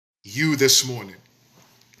you this morning.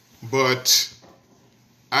 But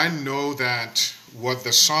I know that what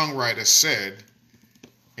the songwriter said,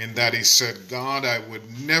 in that he said, God, I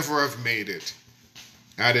would never have made it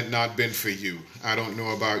had it not been for you. I don't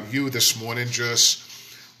know about you this morning, just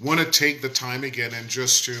want to take the time again and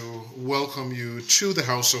just to welcome you to the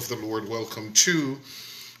house of the Lord. Welcome to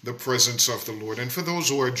the presence of the Lord. And for those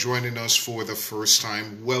who are joining us for the first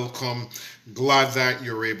time, welcome. Glad that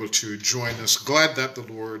you're able to join us. Glad that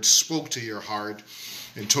the Lord spoke to your heart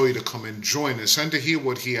and told you to come and join us and to hear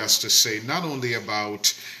what he has to say, not only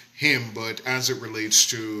about him, but as it relates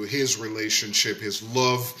to his relationship, his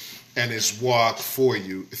love, and his walk for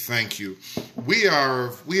you. Thank you. We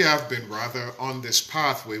have been rather on this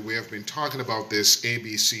pathway. We have been talking about this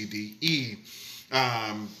ABCDE.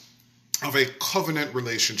 Of a covenant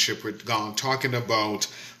relationship with God, talking about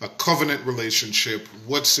a covenant relationship,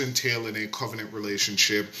 what's entailed in a covenant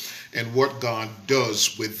relationship, and what God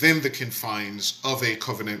does within the confines of a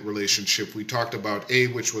covenant relationship. We talked about A,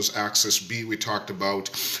 which was access, B, we talked about,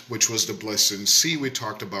 which was the blessing, C, we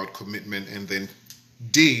talked about commitment, and then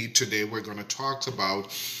D, today we're going to talk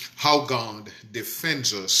about how God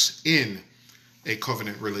defends us in a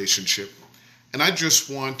covenant relationship. And I'm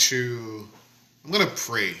going to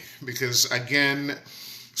pray because, again,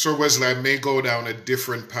 Sir Wesley, I may go down a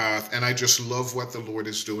different path, and I just love what the Lord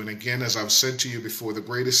is doing. Again, as I've said to you before, the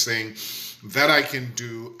greatest thing that I can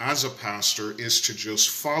do as a pastor is to just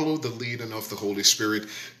follow the leading of the Holy Spirit,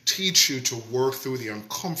 teach you to work through the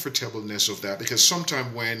uncomfortableness of that, because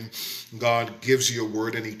sometimes when God gives you a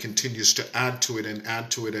word and he continues to add to it and add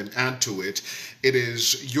to it and add to it, it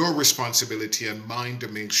is your responsibility and mine to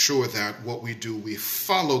make sure that what we do, we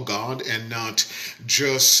follow God and not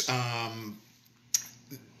just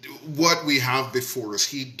what we have before us.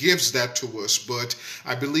 He gives that to us, but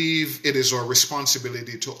I believe it is our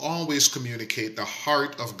responsibility to always communicate the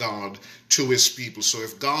heart of God to his people. So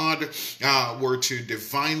if God were to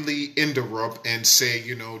divinely interrupt and say,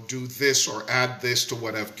 do this or add this to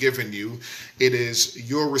what I've given you, it is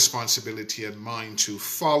your responsibility and mine to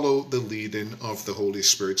follow the leading of the Holy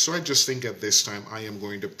Spirit. So I just think at this time I am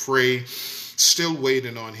going to pray, still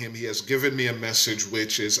waiting on him. He has given me a message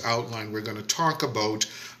which is outlined. We're going to talk about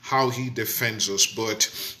how he defends us. But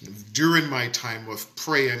during my time of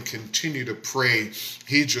pray and continue to pray,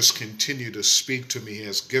 he just continued to speak to me. He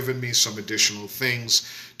has given me some additional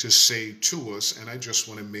things to say to us, and I just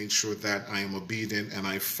want to make sure that I am obedient and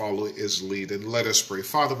I follow his lead. And let us pray.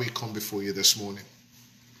 Father, we come before you this morning,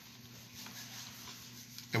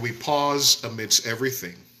 and we pause amidst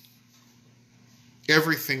everything,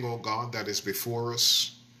 oh God, that is before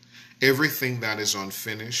us, everything that is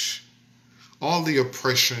unfinished, all the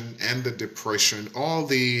oppression and the depression, all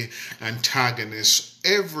the antagonists,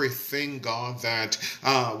 everything, God, that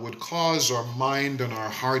would cause our mind and our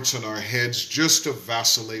hearts and our heads just to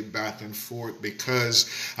vacillate back and forth, because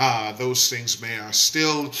those things are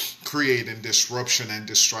still creating disruption and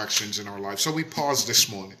distractions in our life. So we pause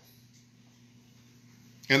this morning.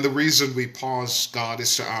 And the reason we pause, God,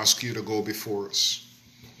 is to ask you to go before us.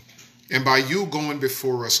 And by you going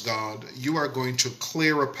before us, God, you are going to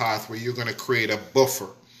clear a path where you're going to create a buffer.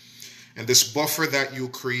 And this buffer that you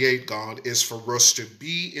create, God, is for us to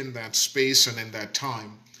be in that space and in that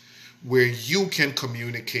time where you can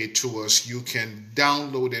communicate to us, you can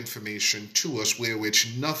download information to us, where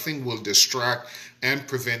which nothing will distract and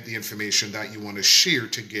prevent the information that you want to share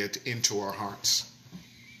to get into our hearts.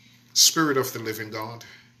 Spirit of the living God,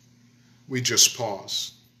 we just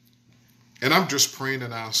pause. And I'm just praying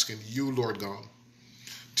and asking you, Lord God,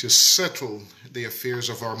 to settle the affairs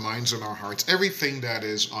of our minds and our hearts. Everything that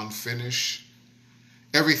is unfinished,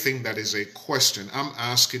 everything that is a question, I'm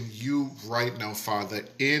asking you right now, Father,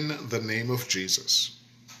 in the name of Jesus,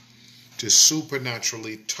 to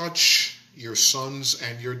supernaturally touch your sons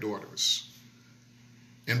and your daughters.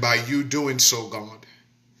 And by you doing so, God,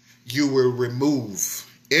 you will remove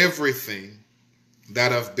everything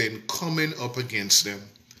that have been coming up against them,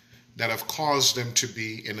 that have caused them to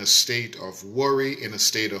be in a state of worry, in a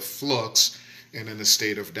state of flux, and in a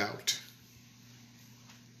state of doubt.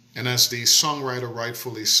 And as the songwriter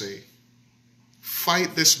rightfully say,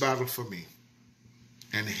 fight this battle for me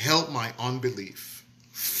and help my unbelief.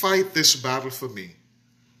 Fight this battle for me.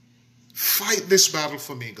 Fight this battle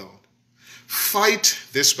for me, God. Fight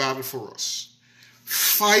this battle for us.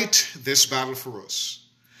 Fight this battle for us.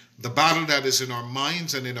 The battle that is in our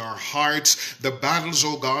minds and in our hearts, the battles,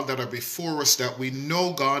 oh God, that are before us, that we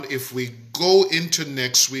know, God, if we go into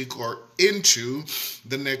next week or into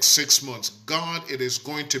the next 6 months, God, it is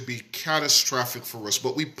going to be catastrophic for us.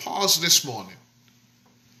 But we pause this morning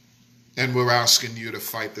and we're asking you to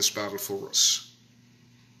fight this battle for us.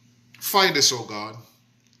 Fight us, O God,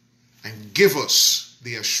 and give us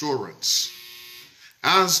the assurance.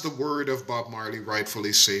 As the word of Bob Marley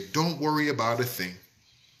rightfully said, don't worry about a thing,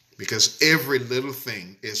 because every little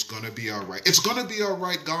thing is going to be all right. It's going to be all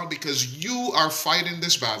right, God, because you are fighting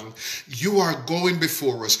this battle. You are going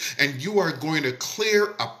before us, and you are going to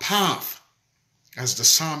clear a path. As the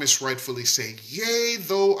psalmist rightfully said, yea,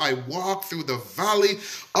 though I walk through the valley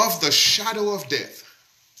of the shadow of death,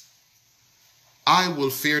 I will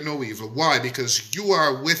fear no evil. Why? Because you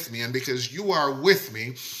are with me, and because you are with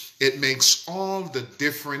me, it makes all the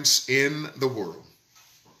difference in the world.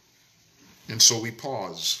 And so we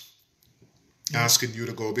pause, asking you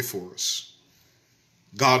to go before us.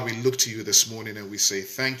 God, we look to you this morning and we say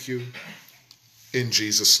thank you. In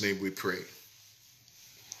Jesus' name we pray.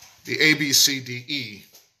 The ABCDE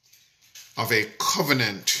of a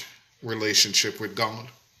covenant relationship with God.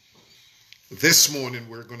 This morning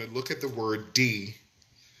we're going to look at the word D,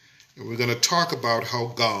 and we're going to talk about how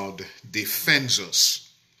God defends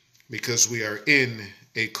us because we are in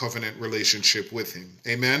a covenant relationship with him.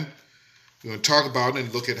 Amen? We're going to talk about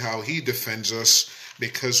and look at how he defends us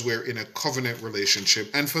because we're in a covenant relationship.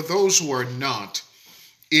 And for those who are not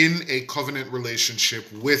in a covenant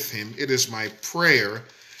relationship with him, it is my prayer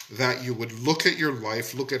that you would look at your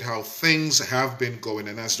life, look at how things have been going,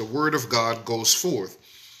 and as the word of God goes forth,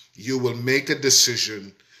 you will make a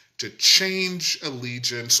decision to change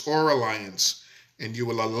allegiance or alliance, and you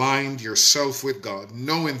will align yourself with God,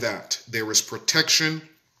 knowing that there is protection,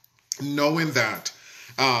 knowing that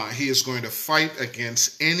he is going to fight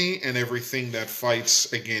against any and everything that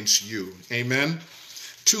fights against you. Amen.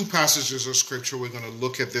 Two passages of scripture we're going to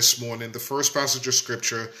look at this morning. The first passage of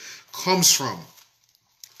scripture comes from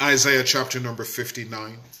Isaiah chapter number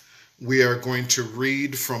 59. We are going to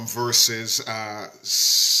read from verses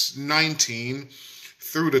 19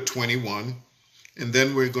 through to 21. And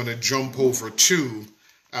then we're going to jump over to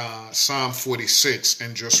Psalm 46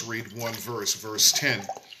 and just read one verse, verse 10.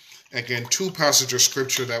 Again, two passages of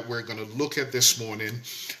scripture that we're going to look at this morning.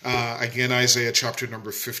 Again, Isaiah chapter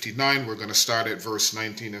number 59. We're going to start at verse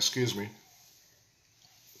 19,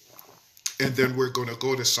 And then we're going to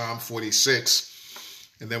go to Psalm 46.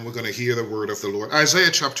 And then we're going to hear the word of the Lord.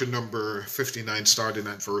 Isaiah chapter number 59, starting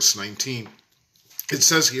at verse 19. It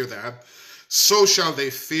says here that, so shall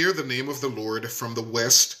they fear the name of the Lord from the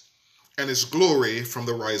west, and his glory from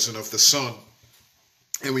the rising of the sun.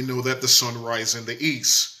 And we know that the sun rises in the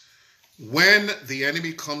east. When the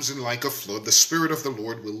enemy comes in like a flood, the Spirit of the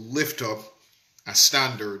Lord will lift up a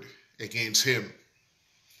standard against him.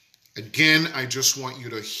 Again, I just want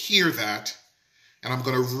you to hear that. And I'm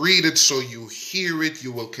going to read it so you hear it.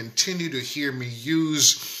 You will continue to hear me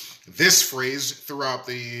use this phrase throughout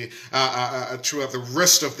the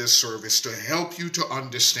rest of this service to help you to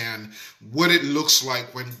understand what it looks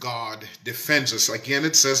like when God defends us. Again,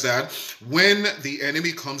 it says that when the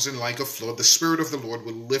enemy comes in like a flood, the Spirit of the Lord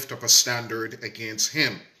will lift up a standard against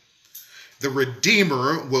him. The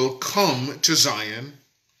Redeemer will come to Zion,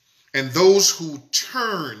 and those who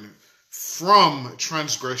turn from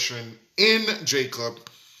transgression in Jacob,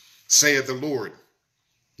 saith the Lord.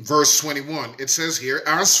 Verse 21, it says here,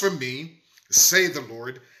 as for me, say the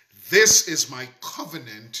Lord, this is my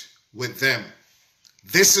covenant with them.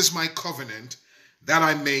 This is my covenant that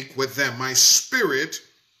I make with them. My spirit,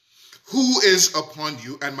 who is upon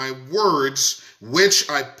you, and my words, which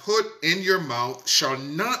I put in your mouth, shall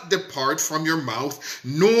not depart from your mouth,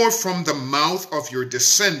 nor from the mouth of your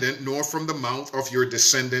descendant, nor from the mouth of your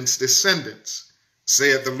descendants' descendants,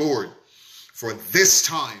 saith the Lord. For this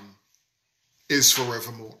time is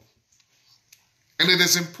forevermore. And it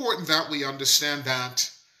is important that we understand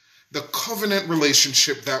that the covenant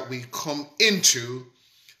relationship that we come into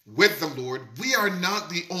with the Lord, we are not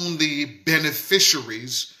the only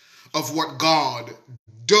beneficiaries of what God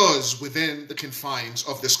does within the confines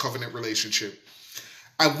of this covenant relationship.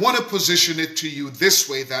 I want to position it to you this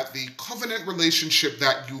way, that the covenant relationship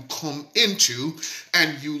that you come into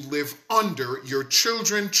and you live under, your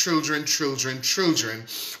children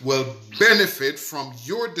will benefit from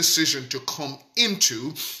your decision to come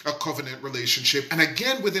into a covenant relationship. And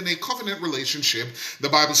again, within a covenant relationship, the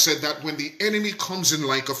Bible said that when the enemy comes in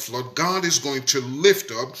like a flood, God is going to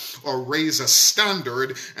lift up or raise a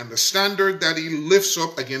standard, and the standard that he lifts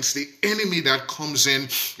up against the enemy that comes in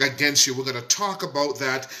against you. We're going to talk about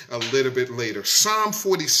that a little bit later. Psalm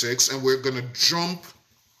 46, and we're going to jump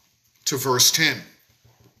to verse 10.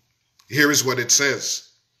 Here is what it says.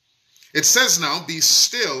 It says, now be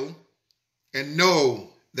still and know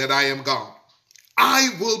that I am God. I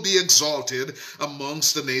will be exalted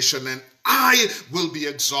amongst the nation, and I will be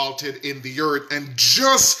exalted in the earth. And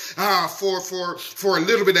just for a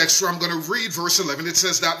little bit extra, I'm going to read verse 11. It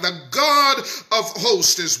says that the God of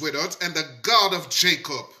hosts is with us, and the God of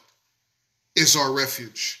Jacob is our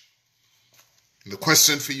refuge. And the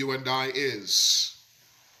question for you and I is,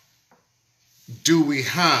 do we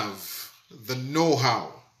have the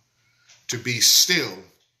know-how to be still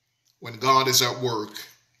when God is at work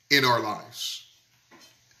in our lives?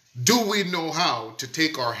 Do we know how to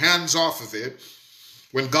take our hands off of it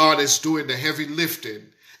when God is doing the heavy lifting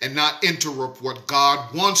and not interrupt what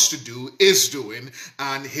God wants to do, is doing,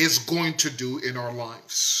 and is going to do in our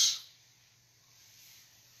lives?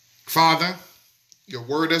 Father, your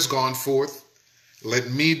word has gone forth.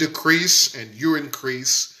 Let me decrease and you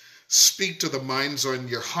increase. Speak to the minds and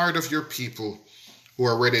your heart of your people who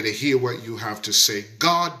are ready to hear what you have to say.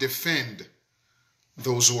 God, defend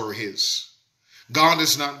those who are his. God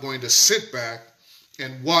is not going to sit back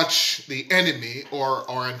and watch the enemy or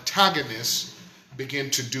our antagonist begin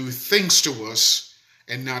to do things to us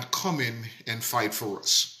and not come in and fight for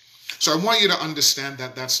us. So I want you to understand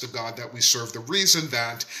that that's the God that we serve. The reason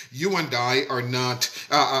that you and I are not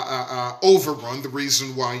overrun, the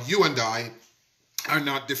reason why you and I are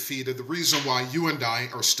not defeated, the reason why you and I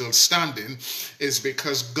are still standing, is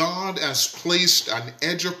because God has placed an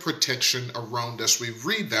edge of protection around us. We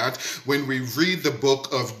read that when we read the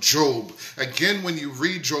book of Job. Again, when you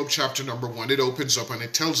read Job chapter number 1, it opens up and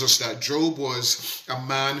it tells us that Job was a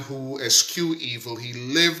man who eschewed evil. He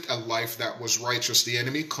lived a life that was righteous. The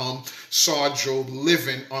enemy saw Job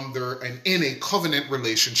living under and in a covenant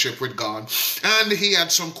relationship with God, and he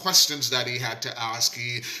had some questions that he had to ask.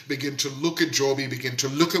 He began to look at Job. He began to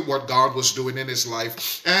look at what God was doing in his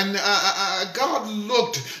life. And God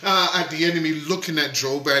looked at the enemy looking at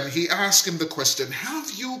Job, and he asked him the question,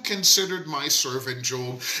 have you considered my servant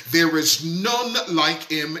Job? There is none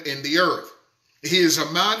like him in the earth. He is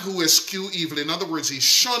a man who eschews evil. In other words, he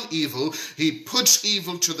shuns evil. He puts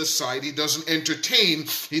evil to the side. He doesn't entertain.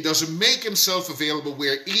 He doesn't make himself available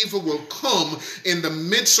where evil will come in the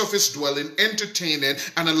midst of his dwelling, entertain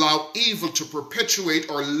it, and allow evil to perpetuate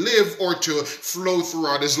or live or to flow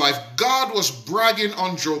throughout his life. God was bragging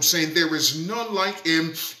on Job, saying there is none like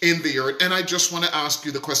him in the earth. And I just want to ask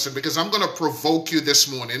you the question, because I'm going to provoke you this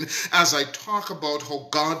morning as I talk about how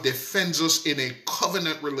God defends us in a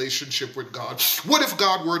covenant relationship with God. What if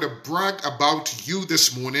God were to brag about you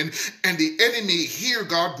this morning, and the enemy hear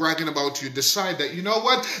God bragging about you, decide that, you know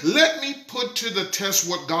what, let me put to the test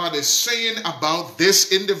what God is saying about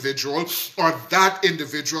this individual or that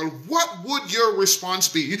individual? What would your response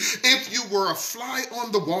be if you were a fly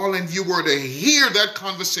on the wall and you were to hear that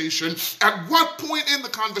conversation? At what point in the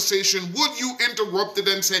conversation would you interrupt it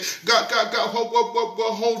and say, God, hold.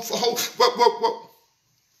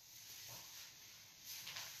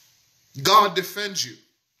 God defends you.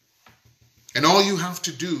 And all you have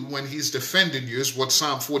to do when he's defending you is what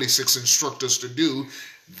Psalm 46 instructs us to do.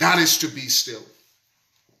 That is to be still.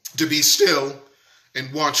 To be still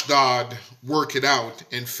and watch God work it out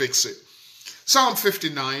and fix it.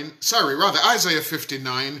 Isaiah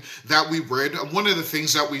 59 that we read, one of the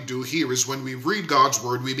things that we do here is when we read God's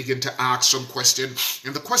word, we begin to ask some question.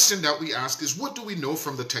 And the question that we ask is, what do we know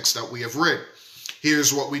from the text that we have read?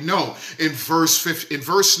 Here's what we know. In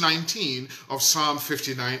verse 19 of Psalm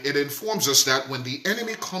 59, it informs us that when the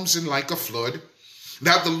enemy comes in like a flood,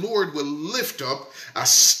 that the Lord will lift up a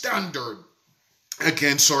standard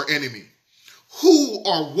against our enemy. Who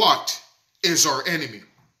or what is our enemy?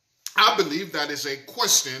 I believe that is a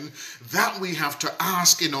question that we have to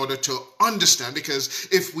ask in order to understand, because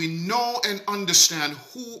if we know and understand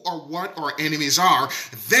who or what our enemies are,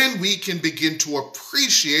 then we can begin to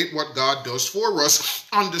appreciate what God does for us.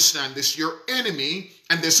 Understand this, your enemy,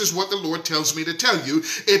 and this is what the Lord tells me to tell you,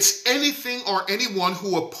 it's anything or anyone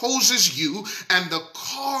who opposes you and the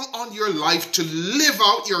call on your life to live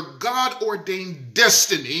out your God-ordained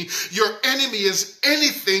destiny. Your enemy is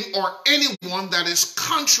anything or anyone that is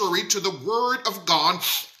contrary to the word of God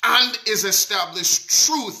and is established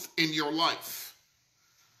truth in your life.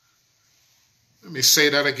 Let me say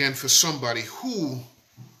that again for somebody. Who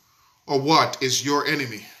or what is your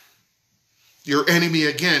enemy? Your enemy,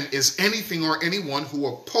 again, is anything or anyone who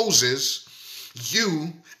opposes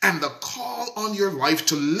you and the call on your life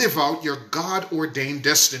to live out your God-ordained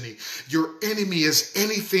destiny. Your enemy is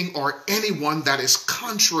anything or anyone that is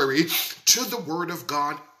contrary to the word of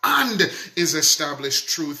God and is established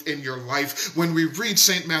truth in your life. When we read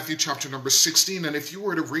St. Matthew chapter number 16, and if you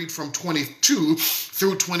were to read from 22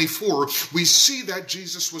 through 24, we see that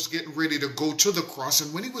Jesus was getting ready to go to the cross.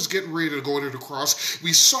 And when he was getting ready to go to the cross,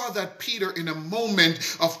 we saw that Peter, in a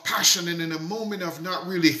moment of passion and in a moment of not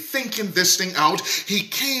really thinking this thing out, he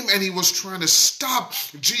came and he was trying to stop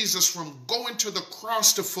Jesus from going to the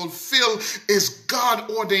cross to fulfill his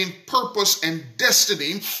God-ordained purpose and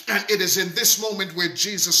destiny. And it is in this moment where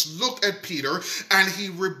Jesus looked at Peter and he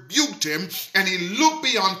rebuked him, and he looked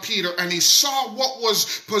beyond Peter and he saw what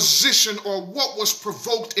was positioned or what was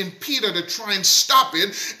provoked in Peter to try and stop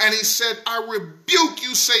it. And he said, I rebuke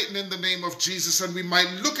you, Satan, in the name of Jesus. And we might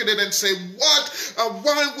look at it and say, what?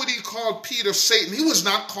 Why would he call Peter Satan? He was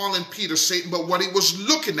not calling Peter Satan, but what he was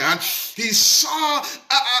looking at, he saw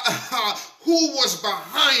who was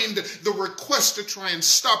behind the request to try and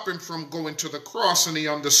stop him from going to the cross, and he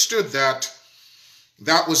understood that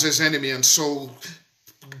that was his enemy. And so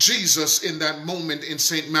Jesus, in that moment in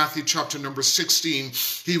St. Matthew chapter number 16,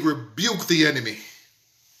 he rebuked the enemy.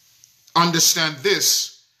 Understand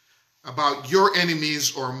this about your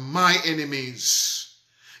enemies or my enemies,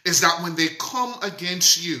 is that when they come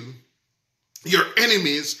against you, your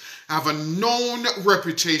enemies have a known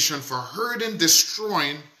reputation for hurting,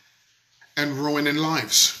 destroying, and ruining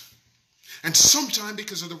lives. And sometimes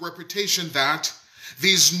because of the reputation that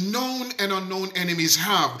these known and unknown enemies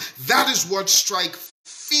have, that is what strikes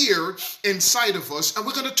fear inside of us. And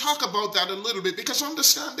we're going to talk about that a little bit, because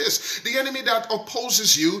understand this, the enemy that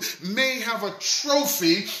opposes you may have a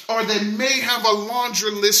trophy, or they may have a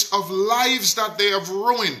laundry list of lives that they have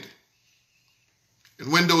ruined.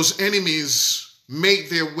 And when those enemies make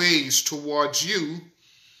their ways towards you,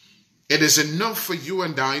 it is enough for you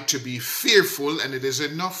and I to be fearful, and it is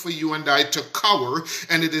enough for you and I to cower,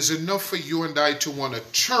 and it is enough for you and I to want to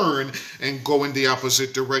turn and go in the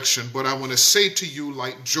opposite direction. But I want to say to you,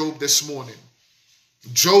 like Job this morning,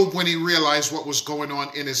 Job, when he realized what was going on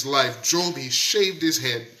in his life, Job, he shaved his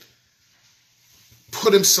head,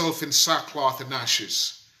 put himself in sackcloth and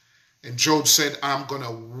ashes. And Job said, I'm going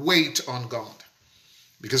to wait on God,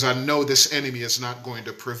 because I know this enemy is not going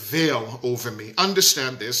to prevail over me.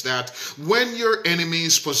 Understand this, that when your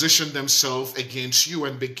enemies position themselves against you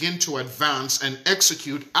and begin to advance and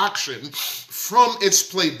execute action from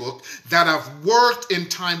its playbook that have worked in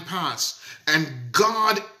time past, and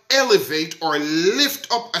God elevate or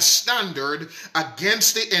lift up a standard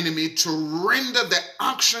against the enemy to render the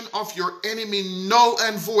action of your enemy null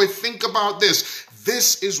and void. Think about this.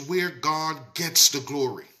 This is where God gets the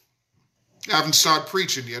glory. I haven't started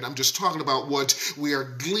preaching yet. I'm just talking about what we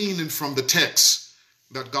are gleaning from the text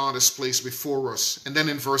that God has placed before us. And then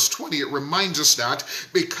in verse 20, it reminds us that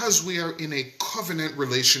because we are in a covenant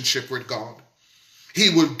relationship with God, he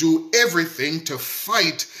will do everything to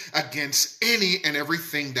fight against any and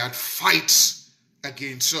everything that fights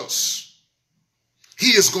against us.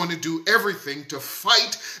 He is going to do everything to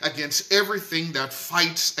fight against everything that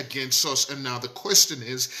fights against us. And now the question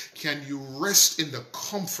is, can you rest in the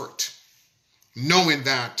comfort knowing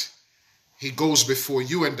that he goes before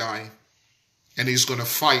you and I, and he's going to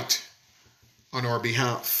fight on our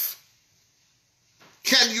behalf?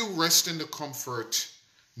 Can you rest in the comfort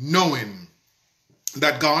knowing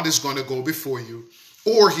that God is going to go before you,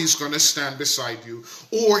 or he's going to stand beside you,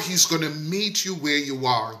 or he's going to meet you where you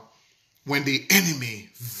are when the enemy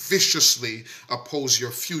viciously opposes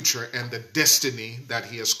your future and the destiny that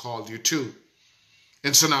he has called you to?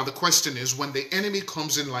 And so now the question is, when the enemy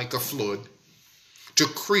comes in like a flood to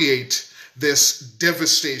create this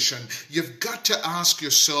devastation, you've got to ask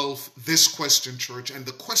yourself this question, church. And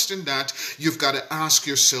the question that you've got to ask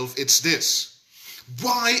yourself, it's this: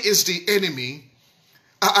 why is the enemy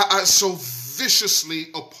so viciously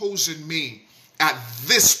opposing me at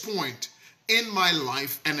this point in my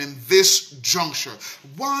life and in this juncture?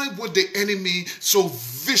 Why would the enemy so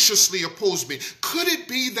viciously oppose me? Could it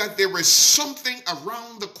be that there is something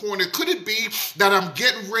around the corner? Could it be that I'm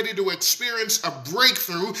getting ready to experience a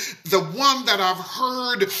breakthrough, the one that I've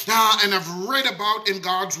heard and I've read about in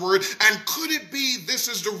God's word? And could it be this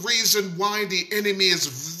is the reason why the enemy is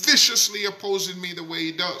viciously opposing me the way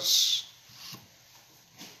he does?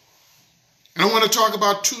 And I want to talk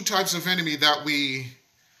about two types of enemy that we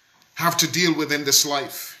have to deal with in this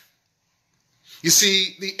life. You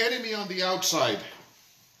see, the enemy on the outside,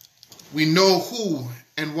 we know who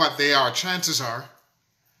and what they are, chances are.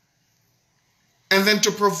 And then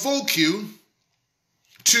to provoke you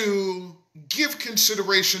to give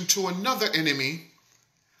consideration to another enemy,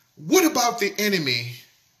 what about the enemy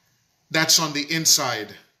that's on the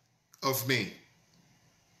inside of me?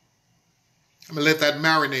 I'm going to let that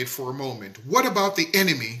marinate for a moment. What about the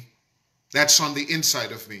enemy that's on the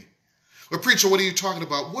inside of me? Well, preacher, what are you talking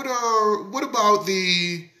about? What about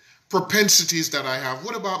the propensities that I have?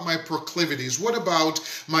 What about my proclivities? What about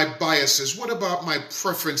my biases? What about my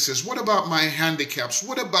preferences? What about my handicaps?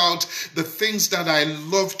 What about the things that I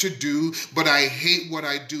love to do, but I hate what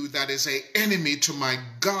I do, that is an enemy to my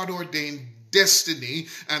God-ordained destiny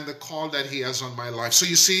and the call that he has on my life? So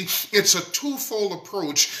you see, it's a twofold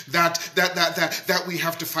approach that we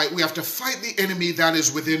have to fight. We have to fight the enemy that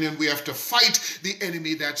is within, and we have to fight the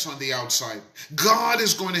enemy that's on the outside. God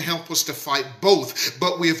is going to help us to fight both,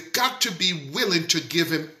 but we've got to be willing to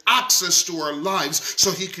give him access to our lives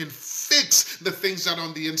so he can fix the things that are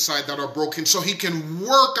on the inside that are broken, so he can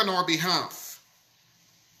work on our behalf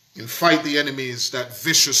and fight the enemies that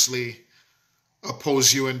viciously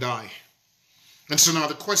oppose you and I. And so now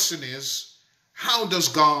the question is, how does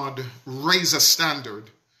God raise a standard,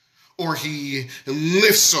 or he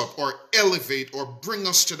lifts up or elevate or bring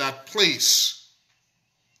us to that place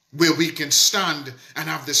where we can stand and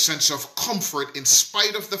have this sense of comfort in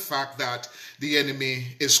spite of the fact that the enemy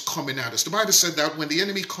is coming at us? The Bible said that when the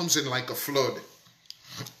enemy comes in like a flood,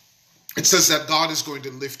 it says that God is going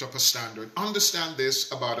to lift up a standard. Understand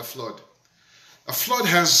this about a flood. A flood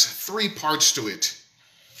has three parts to it.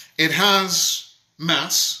 It has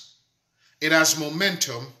mass, it has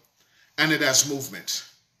momentum, and it has movement.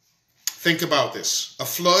 Think about this. A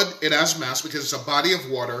flood, it has mass because it's a body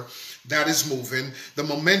of water that is moving. The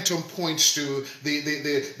momentum points to the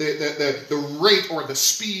rate or the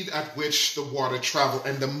speed at which the water travels,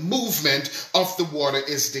 and the movement of the water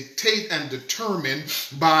is dictated and determined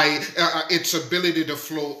by its ability to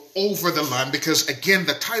flow over the land, because again,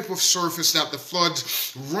 the type of surface that the flood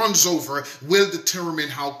runs over will determine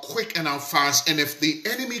how quick and how fast. And if the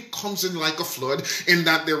enemy comes in like a flood, in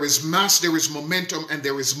that there is mass, there is momentum, and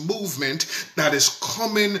there is movement that is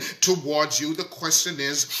coming towards you, the question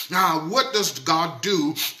is, now what does God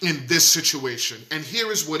do in this situation? And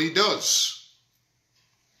here is what he does.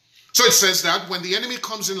 So it says that when the enemy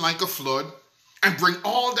comes in like a flood and bring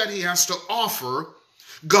all that he has to offer,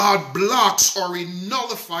 God blocks or he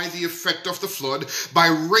nullifies the effect of the flood by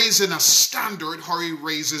raising a standard, or he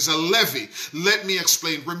raises a levee. Let me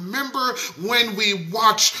explain. Remember when we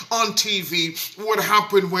watch on TV what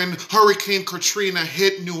happened when Hurricane Katrina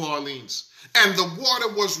hit New Orleans? And the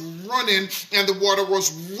water was running and the water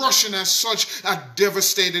was rushing at such a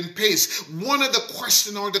devastating pace. One of the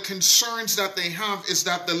questions or the concerns that they have is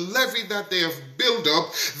that the levee that they have built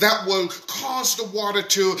up that will cause the water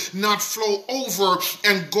to not flow over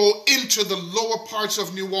and go into the lower parts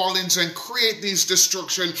of New Orleans and create these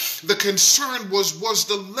destruction. The concern was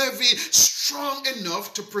the levee strong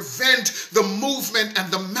enough to prevent the movement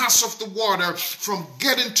and the mass of the water from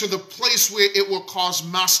getting to the place where it will cause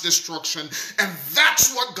mass destruction? And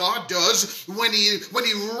that's what God does when he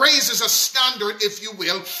raises a standard, if you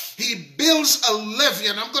will. He builds a levee,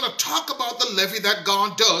 and I'm going to talk about the levee that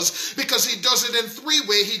God does, because he does it in three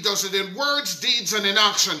ways. He does it in words, deeds, and in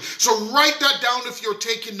action. So write that down if you're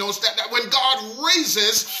taking notes, that when God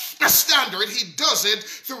raises a standard, he does it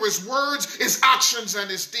through his words, his actions, and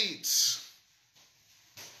his deeds.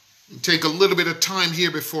 Take a little bit of time here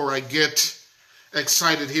before I get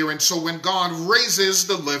excited here. And so when God raises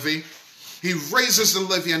the levee, he raises the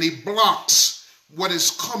levee and he blocks what is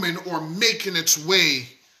coming or making its way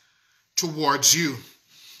towards you.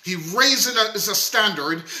 He raises a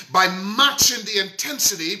standard by matching the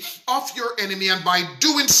intensity of your enemy, and by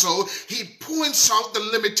doing so, he points out the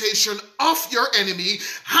limitation of your enemy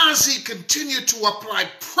as he continues to apply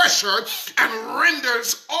pressure and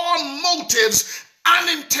renders all motives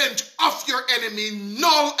and intent of your enemy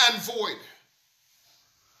null and void.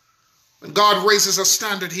 When God raises a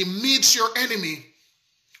standard, he meets your enemy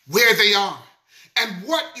where they are. And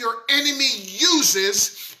what your enemy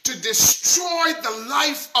uses to destroy the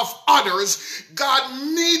life of others, God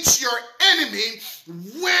meets your enemy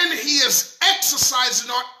when he is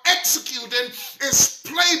exercising or executing his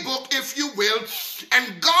playbook, if you will.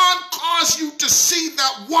 And God calls you to see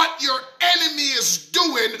that what your enemy is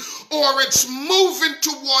doing, or it's moving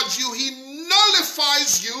towards you, he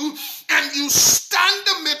nullifies you, and you stand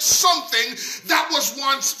amidst something that was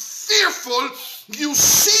once fearful. You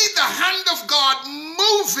see the hand of God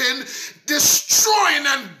moving, destroying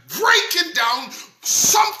and breaking down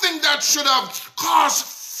something that should have caused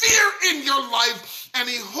fear in your life, and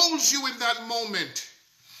he holds you in that moment.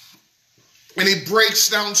 And he breaks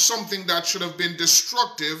down something that should have been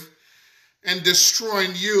destructive and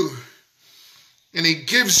destroying you. And he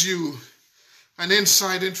gives you and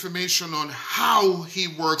inside information on how he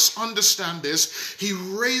works, understand this. He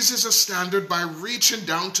raises a standard by reaching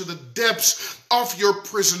down to the depths of your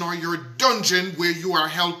prison or your dungeon where you are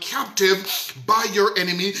held captive by your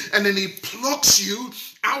enemy, and then he plucks you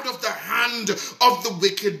out of the hand of the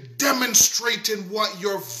wicked, demonstrating what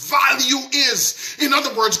your value is. In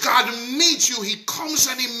other words, God meets you. He comes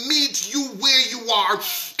and he meets you where you are,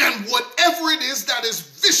 and whatever it is that is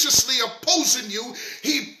viciously opposing you,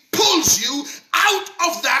 he pulls you out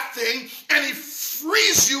of that thing and he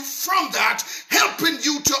frees you from that, helping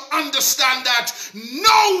you to understand that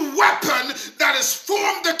no weapon that is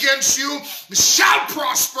formed against you shall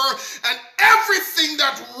prosper, and everything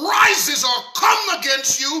that rises or come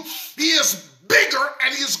against you, he is bigger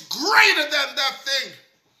and he is greater than that thing.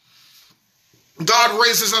 God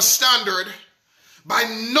raises a standard by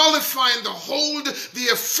nullifying the hold, the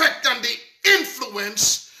effect, and the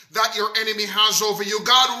influence that your enemy has over you.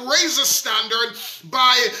 God raises a standard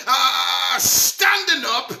by standing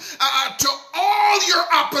up to all your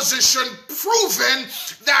opposition, proving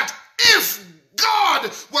that if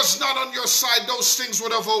God was not on your side, those things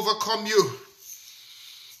would have overcome you.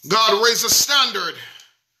 God raises a standard.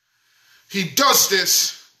 He does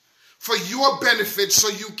this for your benefit so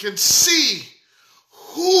you can see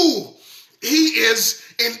who he is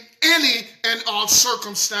in any and all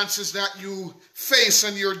circumstances that you face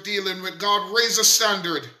and you're dealing with. God raises a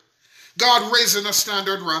standard. God raising a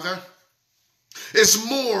standard, rather, is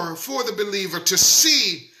more for the believer to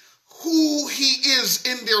see who he is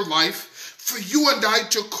in their life, for you and I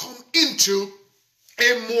to come into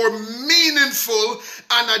a more meaningful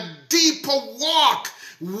and a deeper walk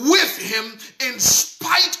with him in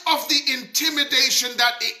spite of the intimidation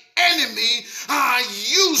that the enemy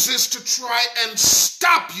uses to try and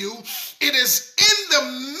stop you. It is in the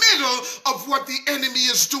middle of what the enemy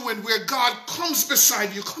is doing where God comes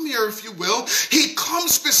beside you. Come here if you will. He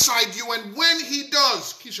comes beside you, and when he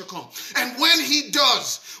does, Keisha, come. And when he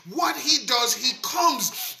does, what he does, he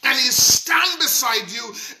comes and he stands beside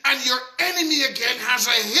you, and your enemy again has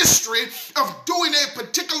a history of doing a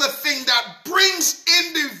particular thing that brings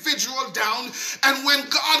individual down. And when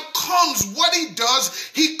God comes, what he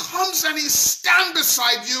does, he comes and he stands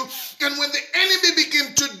beside you, and when the enemy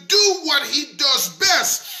begins to do what he does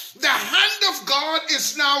best, the hand of God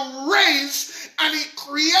is now raised, and he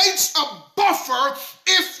creates a buffer,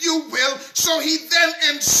 if you will, so he then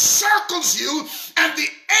encircles you, and the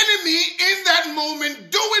enemy in that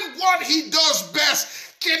moment doing what he does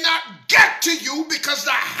best cannot get to you, because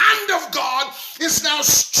the hand of God is now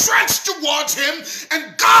stretched towards him,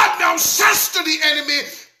 and God now says to the enemy,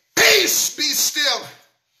 peace, be still.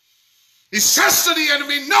 He says to the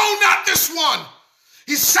enemy, no, not this one.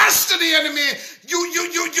 He says to the enemy,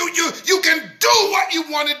 you can do what you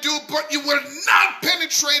want to do, but you will not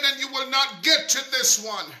penetrate and you will not get to this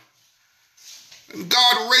one. And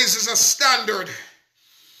God raises a standard.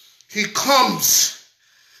 He comes.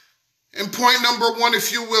 And point number one,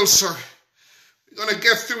 if you will, sir. We're going to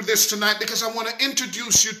get through this tonight because I want to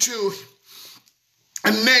introduce you to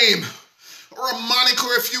a name or a moniker,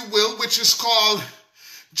 if you will, which is called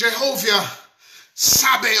Jehovah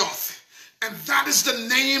Sabaoth. And that is the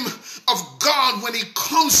name of God when he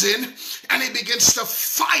comes in and he begins to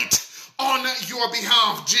fight on your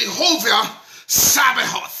behalf. Jehovah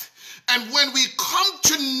Sabaoth. And when we come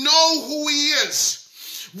to know who he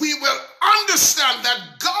is, we will understand that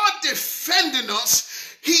God defending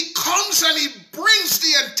us, he comes and he brings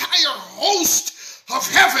the entire host of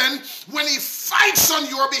heaven when he fights on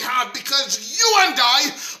your behalf, because you and I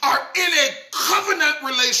are in a covenant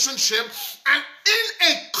relationship, and in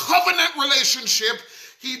a covenant relationship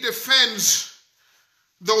he defends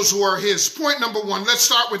those who are his. Point number one, let's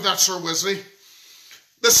start with that, Sir Wesley.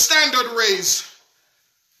 The standard raised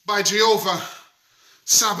by Jehovah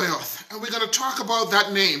Sabaoth, and we're going to talk about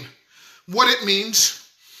that name, what it means,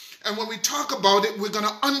 and when we talk about it, we're going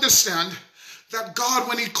to understand that God,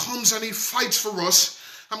 when he comes and he fights for us,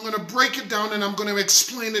 I'm going to break it down and I'm going to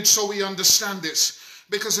explain it so we understand this.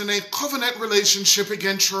 Because in a covenant relationship,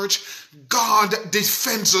 again, church, God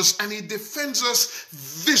defends us, and he defends us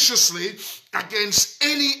viciously against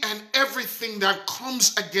any and everything that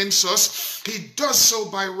comes against us. He does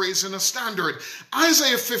so by raising a standard.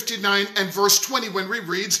 Isaiah 59 and verse 20, when we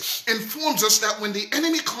read, informs us that when the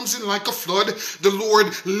enemy comes in like a flood, the Lord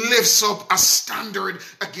lifts up a standard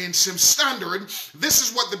against him. Standard, this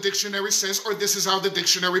is what the dictionary says, or this is how the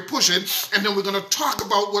dictionary pushes it. And then we're going to talk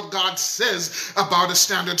about what God says about a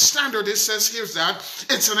standard. Standard, it says, here's that.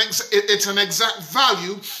 It's an exact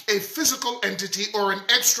value, a physical entity, or an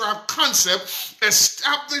abstract concept concept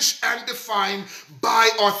established and defined by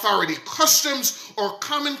authority. Customs or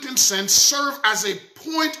common consent serve as a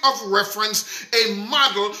point of reference, a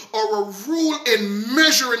model, or a rule in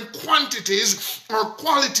measuring quantities or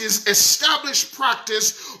qualities, established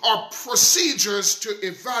practice, or procedures to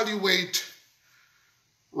evaluate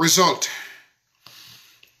result.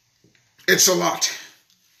 It's a lot.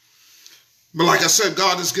 But like I said,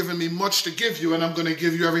 God has given me much to give you, and I'm going to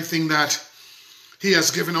give you everything that He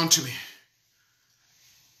has given unto me.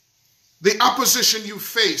 The opposition you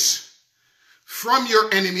face from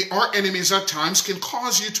your enemy or enemies at times can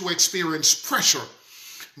cause you to experience pressure,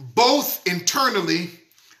 both internally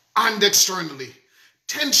and externally.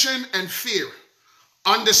 Tension and fear.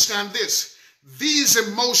 Understand this. These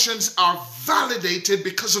emotions are validated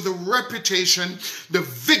because of the reputation, the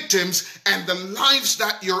victims, and the lives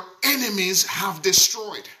that your enemies have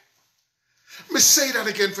destroyed. Let me say that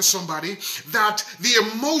again for somebody, that the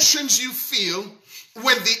emotions you feel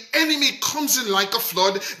when the enemy comes in like a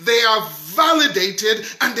flood, they are validated,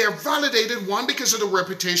 and they're validated, one, because of the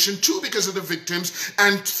reputation, two, because of the victims,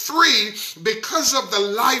 and three, because of the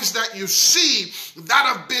lives that you see that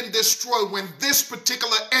have been destroyed when this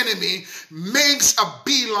particular enemy makes a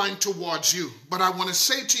beeline towards you. But I want to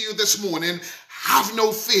say to you this morning, have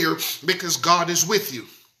no fear, because God is with you.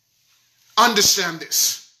 Understand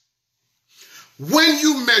this. When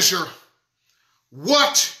you measure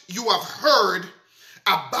what you have heard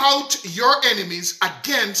about your enemies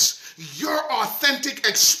against your authentic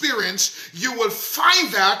experience, you will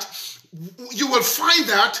find that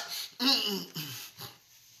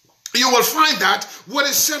what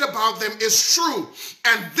is said about them is true.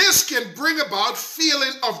 And this can bring about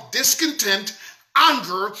feeling of discontent,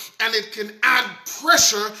 anger, and it can add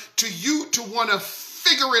pressure to you to want to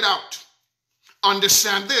figure it out.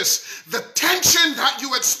 Understand this, the tension that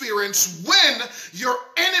you experience when your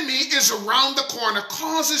enemy is around the corner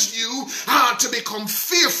causes you to become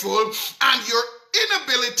fearful, and your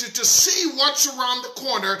inability to see what's around the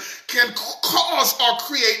corner can cause or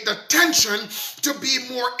create the tension to be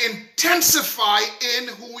more intensified in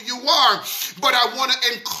who you are. But I want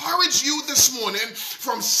to encourage you this morning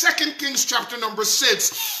from 2 Kings chapter number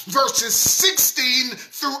 6, verses 16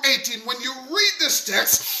 through 18. When you read this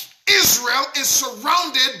text, Israel is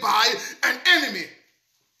surrounded by an enemy.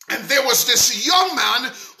 And there was this young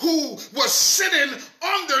man who was sitting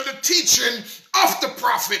under the teaching of the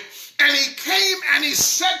prophet. And he came and he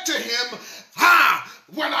said to him,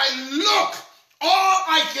 when I look, all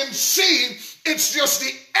I can see, it's just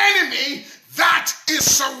the enemy that is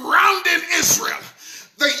surrounding Israel.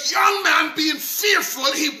 The young man, being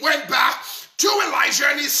fearful, he went back to Elijah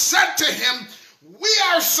and he said to him, we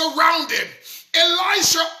are surrounded.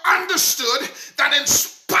 Elisha understood that in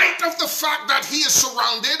spite of the fact that he is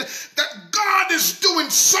surrounded, that God is doing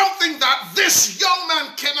something that this young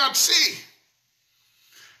man cannot see.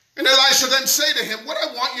 And Elisha then said to him, what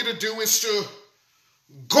I want you to do is to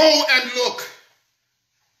go and look.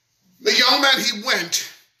 The young man, he went,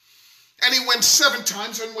 and he went 7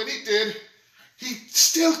 times, and when he did, he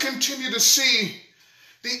still continued to see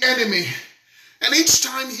the enemy. And each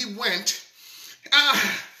time he went,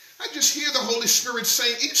 I just hear the Holy Spirit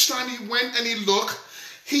saying, each time he went and he looked,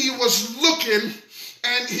 he was looking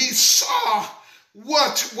and he saw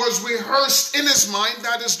what was rehearsed in his mind,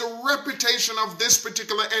 that is the reputation of this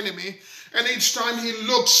particular enemy. And each time he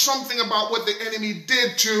looked, something about what the enemy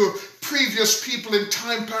did to previous people in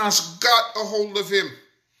time past got a hold of him.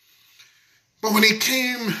 But when he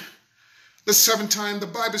came the 7th time, the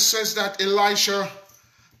Bible says that Elisha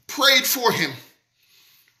prayed for him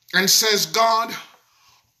and says, God,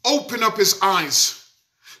 open up his eyes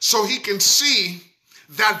so he can see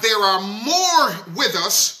that there are more with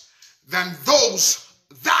us than those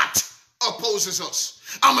that opposes us.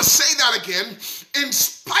 I'm going to say that again. In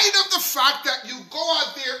spite of the fact that you go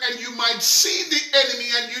out there and you might see the enemy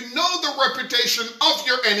and you know the reputation of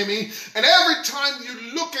your enemy, and every time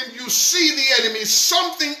you look and you see the enemy,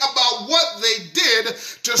 something about what they did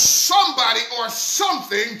to somebody or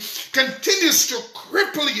something continues to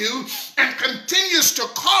cripple you and continues to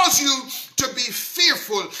cause you to be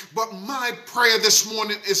fearful. But my prayer this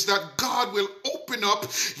morning is that God will open up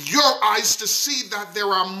your eyes to see that there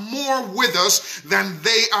are more with us than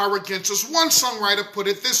they are against us. One songwriter put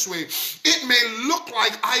it this way: it may look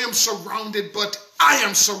like I am surrounded, but I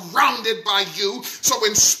am surrounded by you. So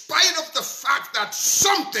in spite of the fact that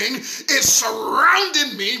something is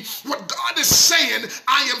surrounding me, what God is saying,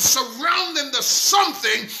 I am surrounding the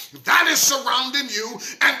something that is surrounding you.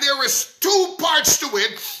 And there is 2 parts to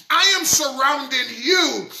it. I am surrounding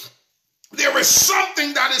you. There is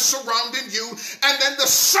something that is surrounding you. And then the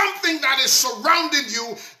something that is surrounding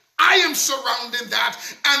you, I am surrounding that,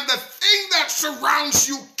 and the thing that surrounds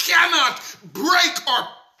you cannot break or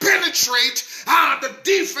penetrate the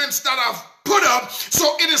defense that I've put up.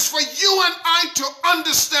 So it is for you and I to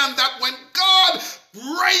understand that when God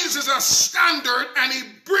raises a standard and he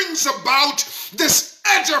brings about this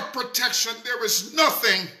edge of protection, there is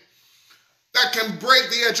nothing that can break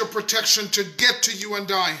the edge of protection to get to you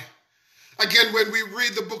and I. Again, when we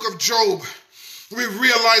read the book of Job, we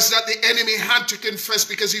realize that the enemy had to confess,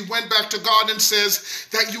 because he went back to God and says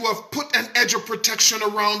that you have put an edge of protection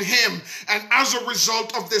around him. And as a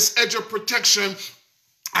result of this edge of protection,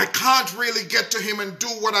 I can't really get to him and do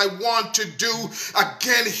what I want to do.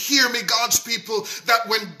 Again, hear me, God's people, that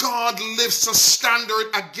when God lifts a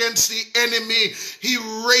standard against the enemy, he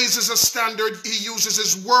raises a standard. He uses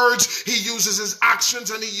his words, he uses his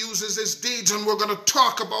actions, and he uses his deeds. And we're going to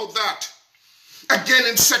talk about that. Again,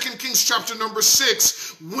 in 2 Kings chapter number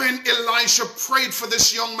 6, when Elisha prayed for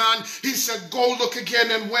this young man, he said, go look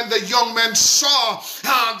again. And when the young man saw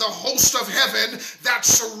the host of heaven that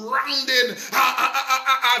surrounded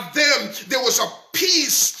them, there was a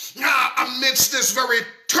peace amidst this very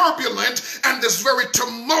turbulent and this very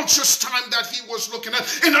tumultuous time that he was looking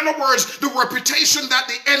at. In other words, the reputation that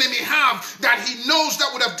the enemy have, that he knows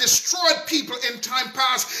that would have destroyed people in time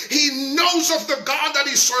past, he knows of the God that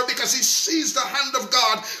he served, because he sees the hand of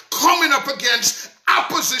God coming up against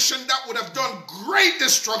opposition that would have done great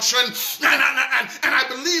destruction. And I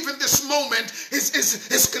believe in this moment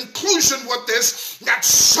his conclusion was this, that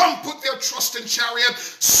some put their trust in chariot,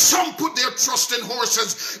 some put their trust in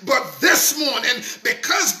horses, but this morning,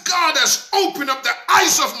 because God has opened up the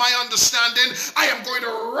eyes of my understanding, I am going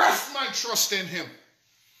to rest my trust in him.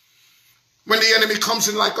 When the enemy comes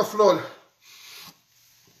in like a flood,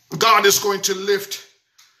 God is going to lift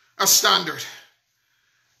a standard.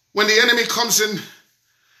 When the enemy comes in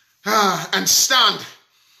and stand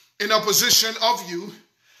in opposition of you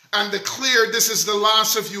and declare this is the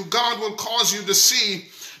last of you, God will cause you to see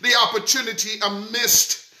the opportunity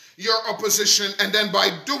amidst your opposition. And then by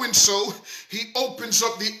doing so, he opens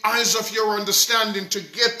up the eyes of your understanding to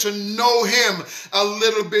get to know him a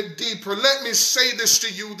little bit deeper. Let me say this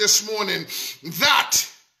to you this morning,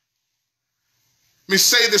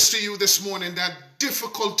 that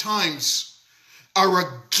difficult times are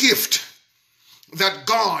a gift that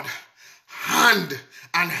God handpicked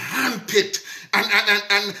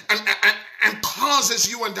and causes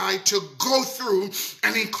you and I to go through,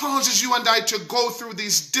 and he causes you and I to go through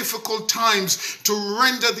these difficult times to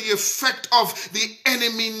render the effect of the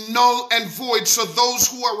enemy null and void, so those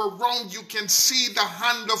who are around you can see the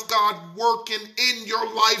hand of God working in your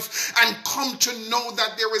life and come to know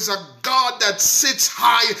that there is a God that sits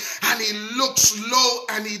high and he looks low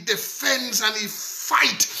and he defends and he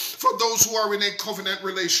fights for those who are in a covenant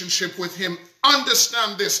relationship with him.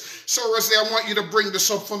 Understand this. So, Wesley, I want you to bring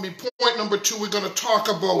this up for me. Point number 2, we're going to talk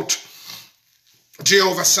about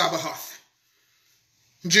Jehovah Sabaoth.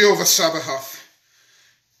 Jehovah Sabaoth.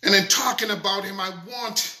 And in talking about him, I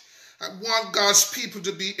want God's people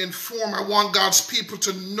to be informed. I want God's people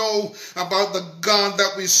to know about the God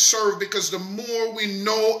that we serve, because the more we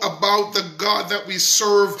know about the God that we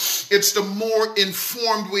serve, it's the more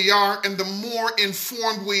informed we are. And the more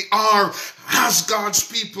informed we are as God's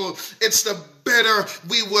people, it's the better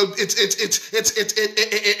we will, it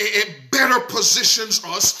better positions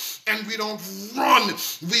us, and we don't run.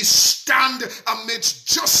 We stand amidst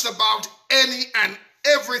just about any and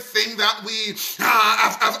everything that we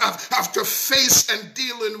have to face and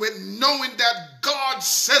dealing with, knowing that God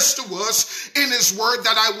says to us in his word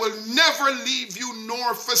that I will never leave you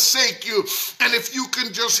nor forsake you. And if you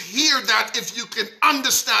can just hear that, if you can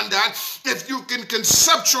understand that, if you can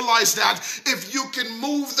conceptualize that, if you can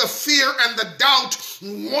move the fear and the doubt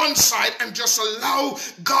one side and just allow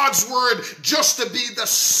God's word just to be the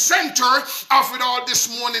center of it all this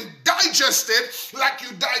morning, digest it like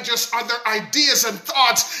you digest other ideas and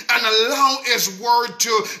thoughts, and allow his word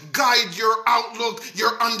to guide your outlook,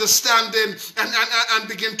 your understanding, and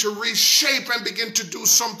begin to reshape and begin to do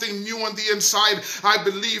something new on the inside. I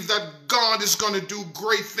believe that God is going to do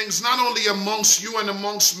great things, not only amongst you and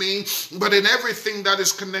amongst me, but in everything that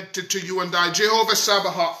is connected to you and I. Jehovah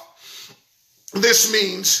Sabaoth. This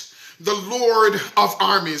means the Lord of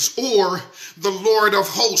armies, or the Lord of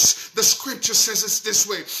hosts. The scripture says it's this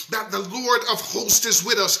way, that the Lord of hosts is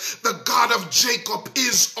with us. The God of Jacob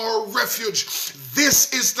is our refuge. This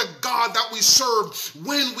is the God God that we serve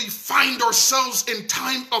when we find ourselves in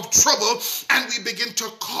time of trouble and we begin to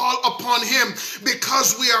call upon him,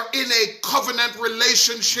 because we are in a covenant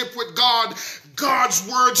relationship with God. God's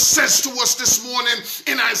word says to us this morning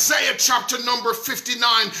in Isaiah chapter number 59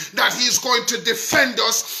 that he's going to defend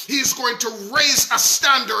us. He's going to raise a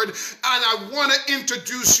standard. And I want to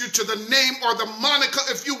introduce you to the name, or the moniker,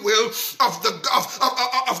 if you will, of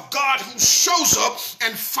God who shows up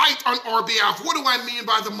and fight on our behalf. What do I mean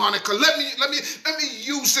by the moniker? Let me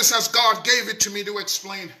use this as God gave it to me to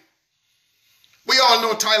explain. We all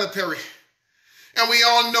know Tyler Perry, and we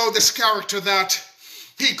all know this character that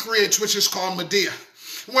he creates, which is called Medea.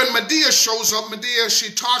 When Medea shows up, Medea,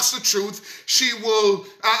 she talks the truth. She will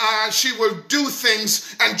do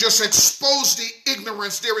things and just expose the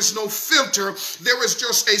ignorance. There is no filter. There is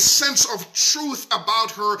just a sense of truth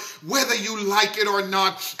about her, whether you like it or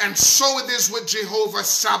not. And so it is with Jehovah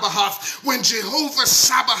Sabaoth. When Jehovah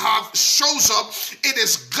Sabaoth shows up, it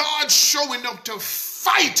is God showing up to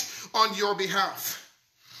fight on your behalf.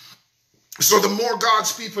 So the more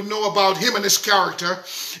God's people know about him and his character,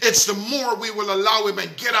 it's the more we will allow him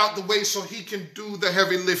and get out the way so he can do the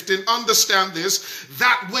heavy lifting. Understand this,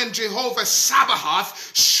 that when Jehovah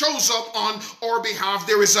Sabaoth shows up on our behalf,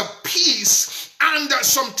 there is a peace and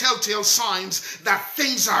some telltale signs that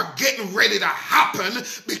things are getting ready to happen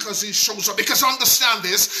because he shows up. Because understand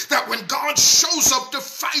this, that when God shows up to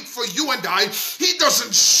fight for you and I, he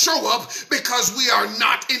doesn't show up because we are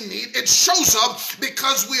not in need. It shows up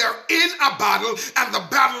because we are in a battle, and the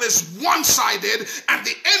battle is one-sided, and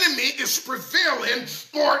the enemy is prevailing,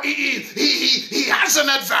 or he has an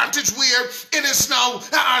advantage where it is now,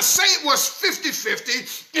 say it was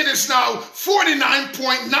 50-50, it is now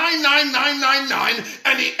 49.99999,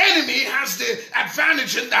 and the enemy has the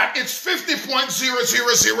advantage in that it's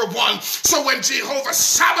 50.0001. So when Jehovah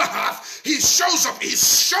Sabaoth, he shows up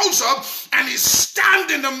and he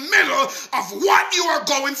stands in the middle of what you are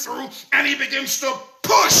going through, and he begins to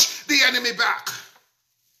push the enemy back.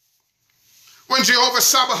 When Jehovah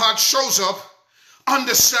Sabaoth shows up,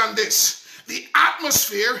 understand this: the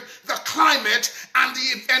atmosphere, the climate, and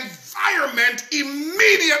the environment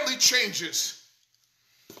immediately changes.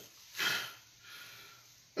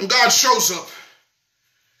 When God shows up,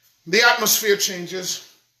 the atmosphere changes,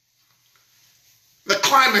 the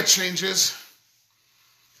climate changes,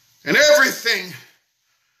 and everything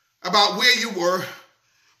about where you were,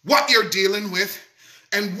 what you're dealing with,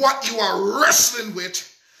 and what you are wrestling with,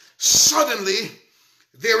 suddenly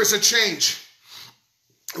there is a change.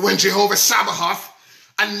 When Jehovah Sabaoth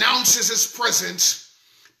announces his presence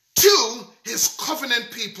to his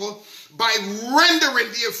covenant people by rendering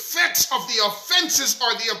the effects of the offenses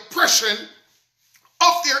or the oppression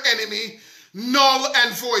of their enemy null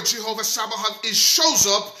and void. Jehovah Sabaoth shows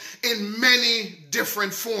up in many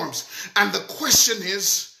different forms. And the question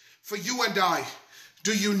is, for you and I,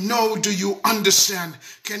 do you know, do you understand,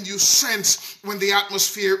 can you sense when the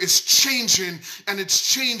atmosphere is changing and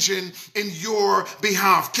it's changing in your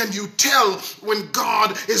behalf? Can you tell when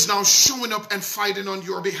God is now showing up and fighting on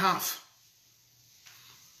your behalf?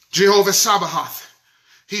 Jehovah Sabaoth,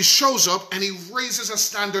 he shows up and he raises a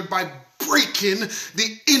standard by breaking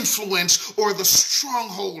the influence or the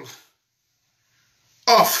stronghold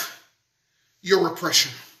of your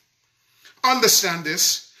oppression. Understand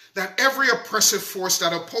this, that every oppressive force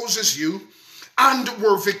that opposes you and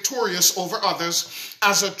were victorious over others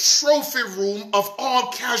as a trophy room of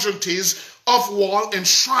all casualties of war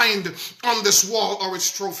enshrined on this wall or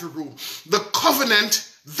its trophy room. The covenant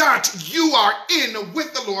that you are in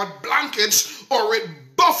with the Lord blankets or it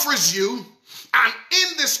buffers you, and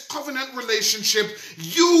in this covenant relationship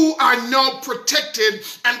you are now protected,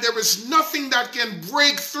 and there is nothing that can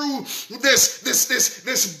break through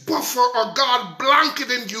this buffer or God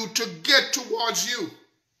blanketing you to get towards you,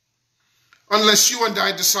 unless you and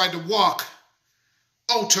I decide to walk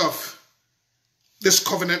out of this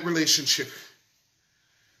covenant relationship.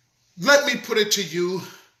 Let me put it to you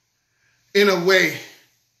in a way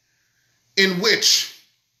in which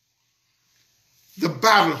the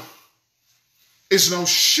battle is now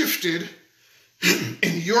shifted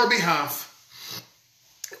in your behalf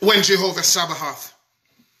when Jehovah Sabaoth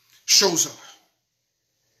shows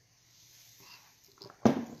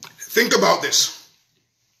up. Think about this.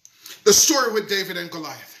 The story with David and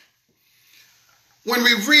Goliath. When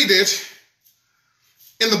we read it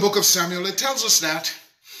in the book of Samuel, it tells us that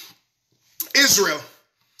Israel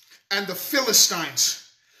and the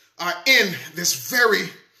Philistines are in this very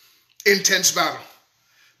intense battle.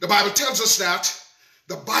 The Bible tells us that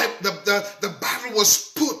the battle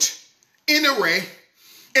was put in array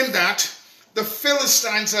in that the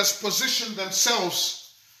Philistines has positioned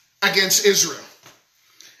themselves against Israel.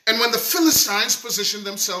 And when the Philistines positioned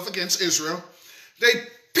themselves against Israel, they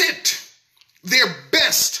pit their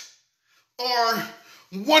best, or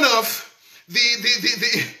one of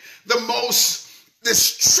the most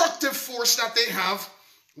destructive force that they have,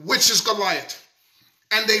 which is Goliath.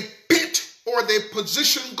 And they pit, or they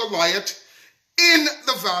position Goliath in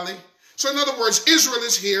the valley. So in other words, Israel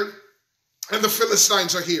is here and the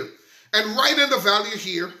Philistines are here. And right in the valley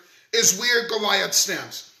here is where Goliath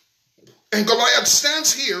stands. And Goliath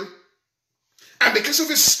stands here, and because of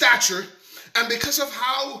his stature and because of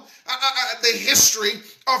how the history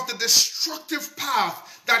of the destructive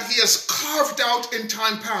path that he has carved out in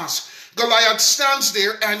time past, Goliath stands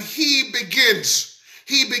there and he begins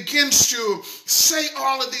to say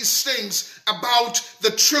all of these things about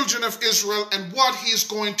the children of Israel and what he's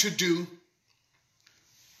going to do.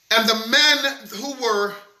 And the men who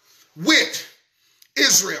were with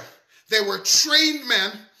Israel, they were trained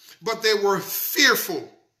men, but they were fearful.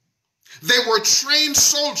 They were trained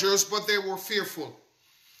soldiers, but they were fearful.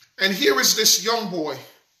 And here is this young boy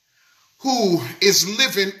who is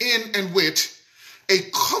living in and with a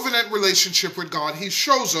covenant relationship with God. He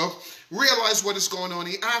shows up, realizes what is going on.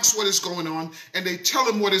 He asks what is going on, and they tell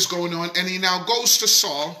him what is going on. And he now goes to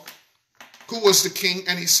Saul, who was the king,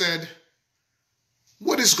 and he said,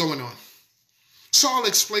 "What is going on?" Saul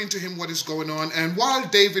explained to him what is going on. And while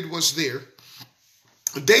David was there,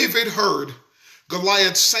 David heard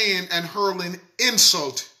Goliath saying and hurling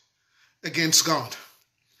insult against God.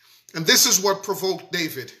 And this is what provoked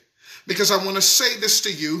David. Because I want to say this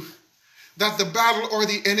to you, that the battle or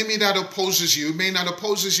the enemy that opposes you may not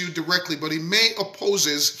opposes you directly, but he may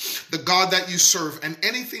opposes the God that you serve. And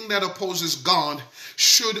anything that opposes God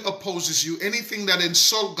should opposes you. Anything that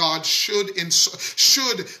insults God should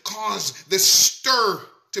cause this stir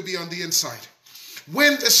to be on the inside.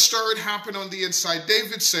 When the stir happened on the inside,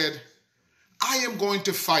 David said, "I am going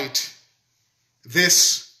to fight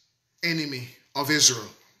this enemy of Israel."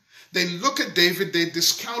 They look at David, they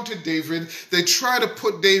discounted David, they try to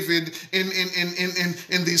put David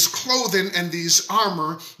in these clothing and these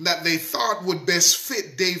armor that they thought would best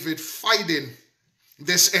fit David fighting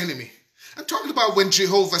this enemy. I'm talking about when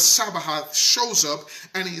Jehovah Sabaoth shows up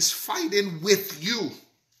and he's fighting with you.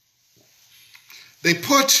 They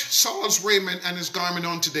put Saul's raiment and his garment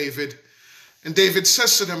onto David, and David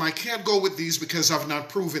says to them, "I can't go with these because I've not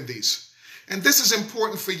proven these." And this is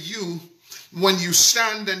important for you when you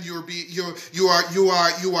stand and you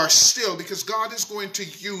are still, because God is going to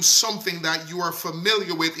use something that you are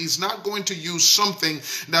familiar with. He's not going to use something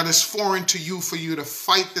that is foreign to you for you to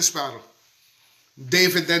fight this battle.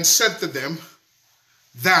 David then said to them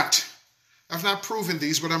that I've not proven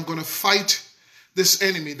these, but I'm going to fight this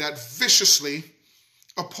enemy that viciously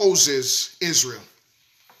opposes Israel.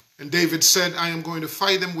 And David said, "I am going to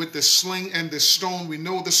fight him with the sling and the stone." We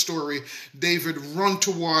know the story. David run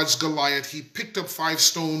towards Goliath. He picked up 5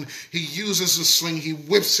 stones. He uses the sling. He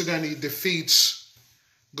whips it and he defeats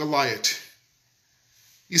Goliath.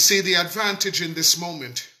 You see, the advantage in this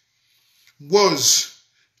moment was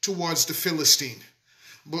towards the Philistine.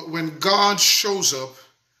 But when God shows up,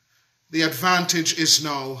 the advantage is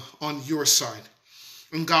now on your side.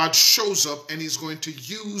 And God shows up and he's going to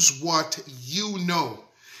use what you know.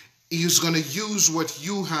 He's going to use what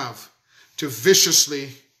you have to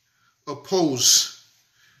viciously oppose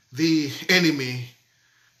the enemy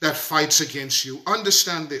that fights against you.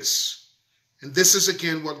 Understand this. And this is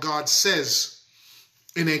again what God says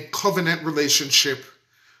in a covenant relationship.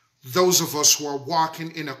 Those of us who are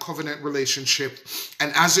walking in a covenant relationship,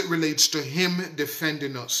 and as it relates to him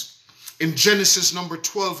defending us. In Genesis number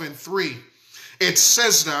 12:3, it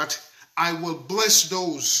says that I will bless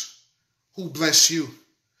those who bless you,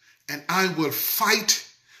 and I will fight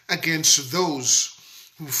against those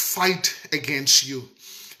who fight against you.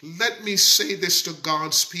 Let me say this to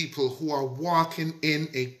God's people who are walking in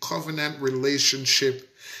a covenant relationship,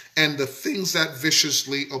 and the things that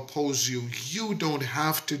viciously oppose you, you don't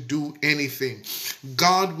have to do anything.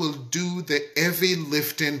 God will do the heavy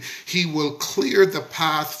lifting. He will clear the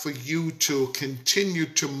path for you to continue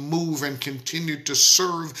to move and continue to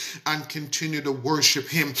serve and continue to worship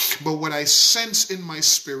him. But what I sense in my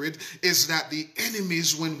spirit is that the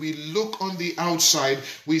enemies, when we look on the outside,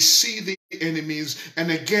 we see the enemies, and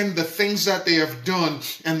again the things that they have done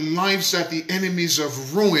and lives that the enemies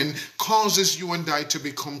have ruined causes you and I to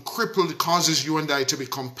become crippled, it causes you and I to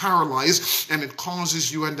become paralyzed, and it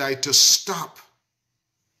causes you and I to stop.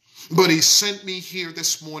 But he sent me here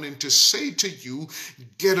this morning to say to you,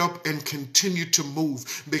 get up and continue to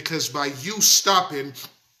move, because by you stopping,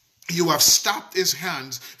 You have stopped his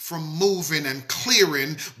hands from moving and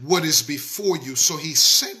clearing what is before you. So he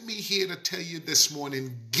sent me here to tell you this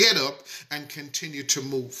morning, get up and continue to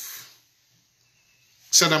move.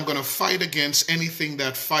 Said, I'm going to fight against anything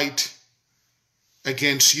that fight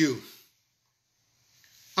against you.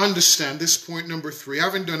 Understand this point number 3. I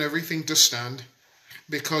haven't done everything to stand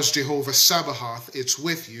because Jehovah Sabaoth, it's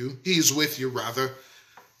with you. He is with you, rather.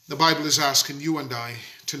 The Bible is asking you and I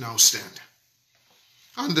to now stand.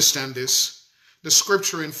 Understand this. The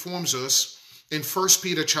scripture informs us in 1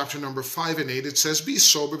 Peter chapter number 5 and 8. It says, be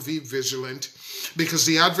sober, be vigilant, because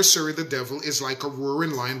the adversary, the devil, is like a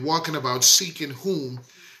roaring lion, walking about seeking whom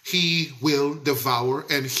he will devour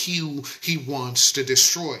and who he wants to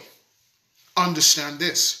destroy. Understand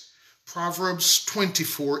this. Proverbs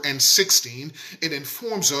 24 and 16, it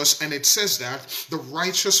informs us, and it says that the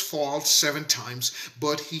righteous falls 7 times,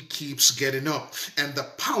 but he keeps getting up. And the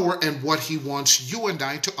power and what he wants you and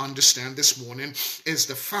I to understand this morning is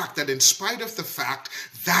the fact that in spite of the fact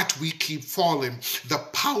that we keep falling, the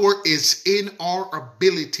power is in our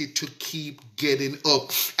ability to keep getting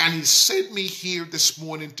up. And he sent me here this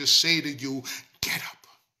morning to say to you, get up.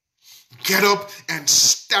 Get up and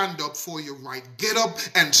stand up for your right. Get up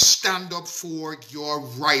and stand up for your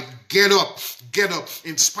right. Get up. Get up.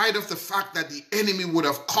 In spite of the fact that the enemy would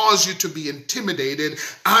have caused you to be intimidated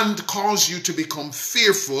and caused you to become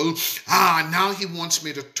fearful, now he wants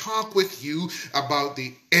me to talk with you about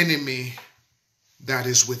the enemy that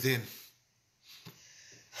is within.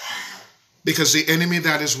 Because the enemy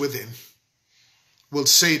that is within will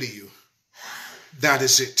say to you, that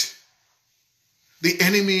is it. The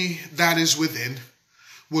enemy that is within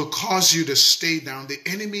will cause you to stay down. The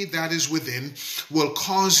enemy that is within will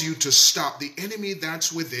cause you to stop. The enemy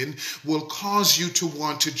that's within will cause you to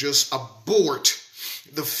want to just abort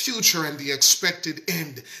the future and the expected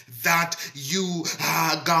end that you,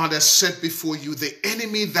 God has set before you. The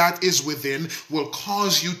enemy that is within will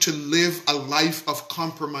cause you to live a life of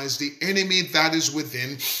compromise. The enemy that is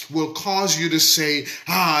within will cause you to say,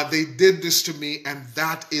 they did this to me and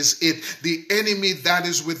that is it. The enemy that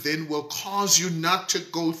is within will cause you not to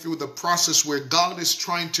go through the process where God is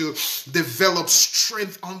trying to develop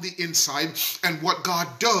strength on the inside. And what God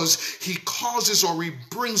does, he causes or he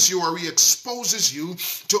brings you or he exposes you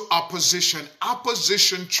to opposition.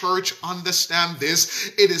 Opposition, church, understand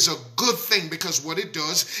this. It is a good thing because what it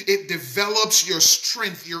does, it develops your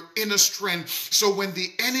strength, your inner strength. So when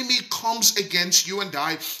the enemy comes against you and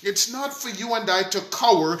I, it's not for you and I to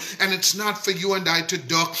cower and it's not for you and I to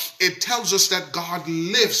duck. It tells us that God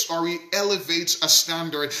lifts or he elevates a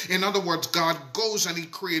standard. In other words, God goes and he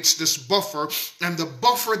creates this buffer, and the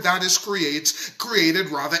buffer that is created,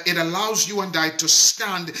 it allows you and I to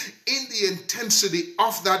stand in the intensity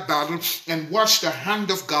of that battle and watch the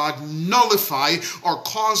hand of God nullify or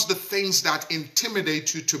cause the things that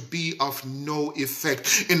intimidate you to be of no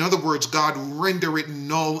effect. In other words, God render it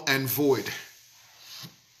null and void.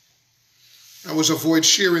 I was avoid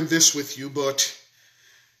sharing this with you, but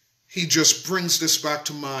he just brings this back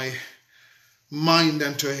to my mind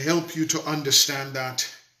and to help you to understand that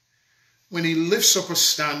when he lifts up a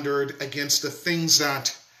standard against the things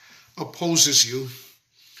that opposes you,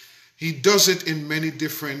 he does it in many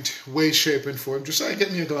different ways, shape, and form. Josiah,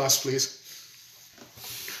 get me a glass, please.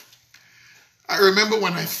 I remember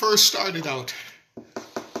when I first started out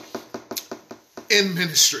in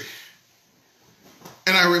ministry.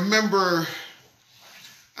 And I remember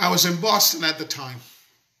I was in Boston at the time.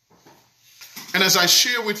 And as I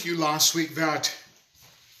shared with you last week that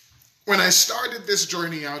when I started this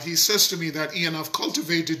journey out, he says to me that, Ian, I've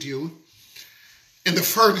cultivated you in the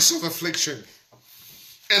furnace of affliction.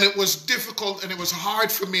 And it was difficult and it was hard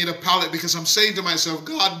for me to palate because I'm saying to myself,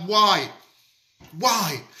 God, why?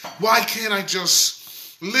 Why? Why can't I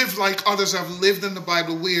just live like others have lived in the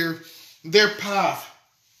Bible, where their path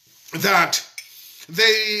that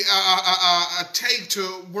they take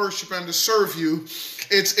to worship and to serve you,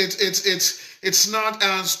 it's not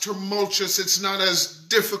as tumultuous, it's not as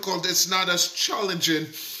difficult, it's not as challenging.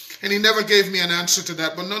 And he never gave me an answer to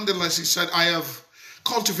that. But nonetheless, he said, I have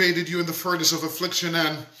cultivated you in the furnace of affliction,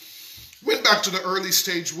 and went back to the early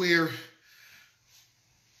stage where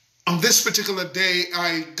on this particular day,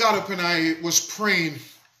 I got up and I was praying,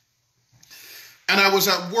 and I was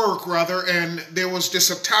at work and there was this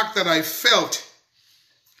attack that I felt,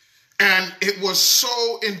 and it was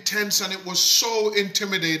so intense and it was so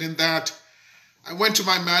intimidating that I went to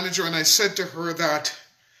my manager and I said to her that,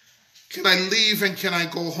 can I leave and can I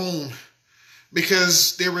go home?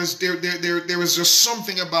 Because there was just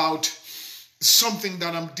something about something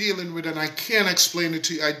that I'm dealing with and I can't explain it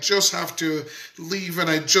to you. I just have to leave and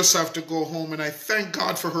I just have to go home. And I thank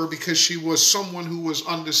God for her because she was someone who was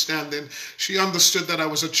understanding. She understood that I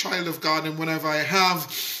was a child of God, and whenever I have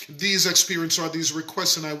these experiences or these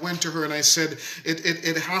requests, and I went to her and I said,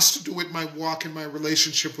 it has to do with my walk and my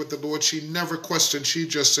relationship with the Lord. She never questioned. She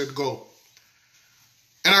just said, go.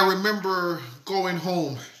 And I remember going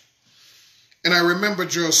home and I remember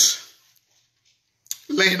just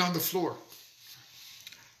laying on the floor.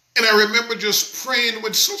 And I remember just praying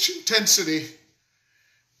with such intensity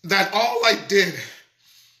that all I did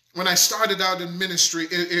when I started out in ministry,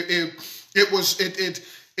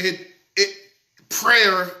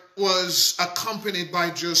 prayer was accompanied by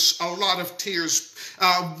just a lot of tears.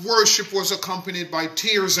 Worship was accompanied by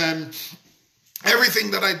tears, and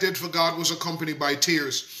everything that I did for God was accompanied by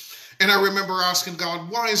tears. And I remember asking God,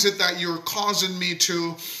 why is it that you're causing me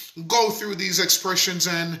to go through these expressions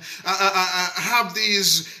and have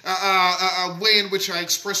these way in which I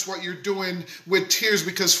express what you're doing with tears?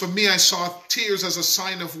 Because for me, I saw tears as a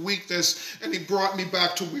sign of weakness, and he brought me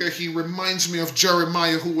back to where he reminds me of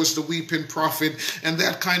Jeremiah, who was the weeping prophet, and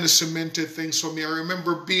that kind of cemented things for me. I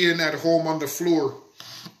remember being at home on the floor,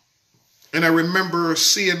 and I remember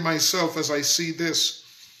seeing myself as I see this,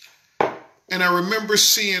 and I remember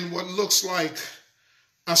seeing what looks like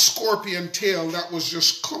a scorpion tail that was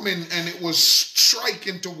just coming, and it was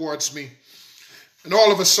striking towards me. And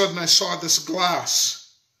all of a sudden I saw this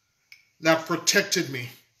glass that protected me,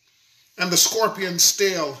 and the scorpion's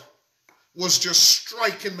tail was just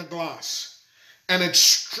striking the glass, and it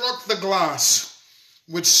struck the glass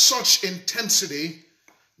with such intensity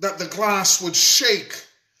that the glass would shake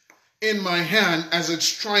in my hand as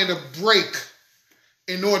it's trying to break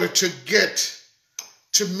in order to get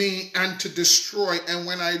to me and to destroy. And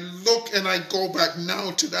when I look and I go back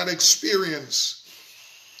now to that experience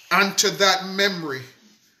and to that memory,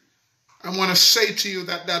 I want to say to you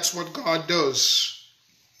that that's what God does.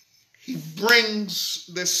 He brings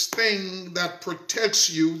this thing that protects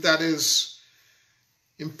you, that is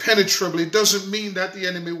impenetrable. It doesn't mean that the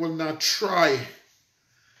enemy will not try,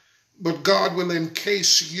 but God will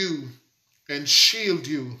encase you and shield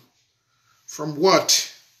you from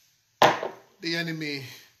what the enemy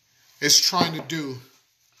is trying to do.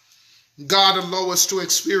 God allows us to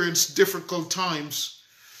experience difficult times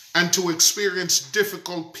and to experience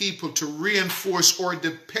difficult people to reinforce our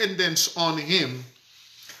dependence on him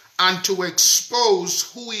and to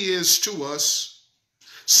expose who he is to us,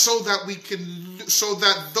 so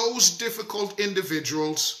that those difficult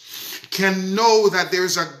individuals can know that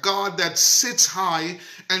there's a God that sits high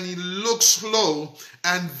and he looks low,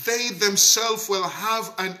 and they themselves will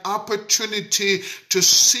have an opportunity to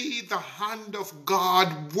see the hand of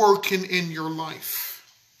God working in your life.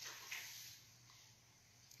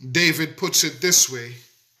 David puts it this way,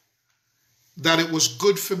 that it was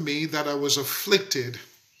good for me that I was afflicted,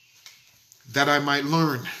 that I might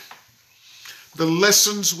learn. The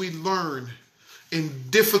lessons we learn in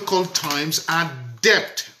difficult times add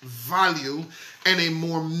depth, value, and a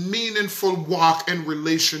more meaningful walk and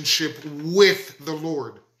relationship with the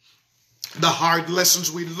Lord. The hard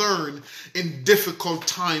lessons we learn in difficult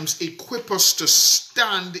times equip us to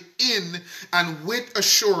stand in and with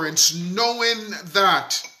assurance, knowing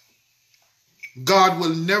that God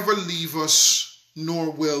will never leave us nor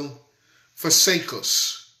will forsake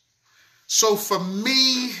us. So for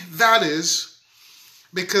me, that is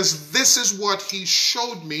because this is what he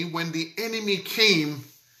showed me when the enemy came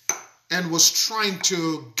and was trying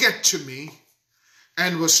to get to me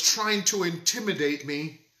and was trying to intimidate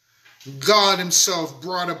me. God himself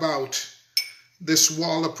brought about this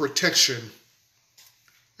wall of protection,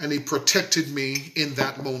 and he protected me in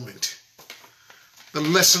that moment. The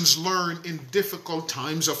lessons learned in difficult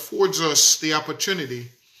times affords us the opportunity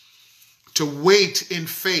to wait in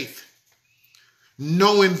faith,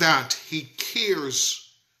 knowing that he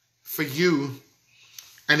cares for you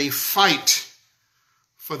and he fights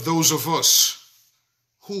for those of us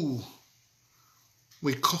who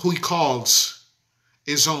he calls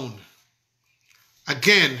his own.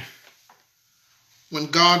 Again, when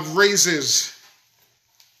God raises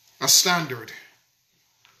a standard,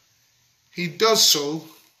 he does so,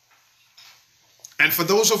 and for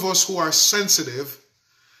those of us who are sensitive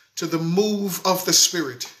to the move of the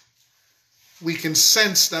Spirit, we can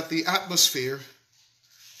sense that the atmosphere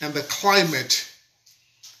and the climate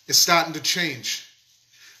is starting to change.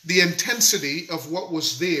 The intensity of what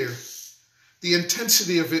was there, the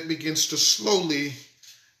intensity of it begins to slowly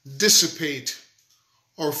dissipate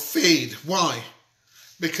or fade. Why?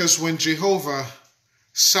 Because when Jehovah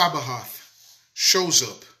Sabaoth shows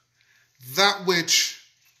up, that which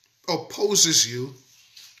opposes you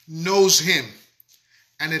knows him,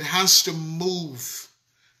 and it has to move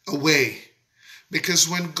away. Because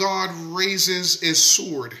when God raises his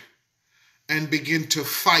sword and begin to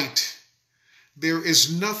fight, there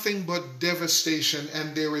is nothing but devastation,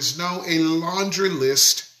 and there is now a laundry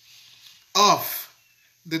list of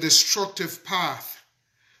the destructive path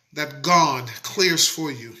that God clears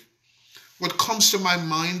for you. What comes to my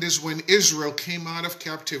mind is when Israel came out of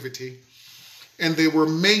captivity and they were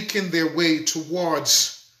making their way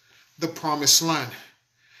towards the promised land.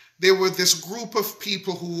 There were this group of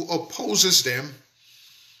people who opposes them,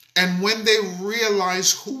 and when they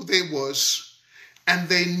realized who they was and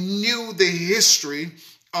they knew the history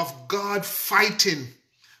of God fighting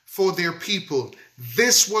for their people,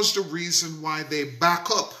 this was the reason why they back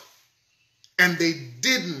up and they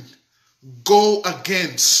didn't go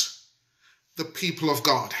against the people of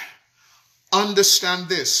God. Understand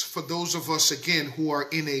this, for those of us again who are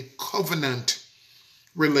in a covenant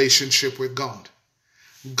relationship with God.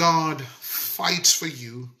 God fights for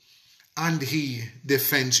you and he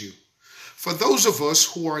defends you. For those of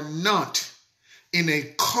us who are not in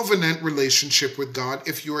a covenant relationship with God,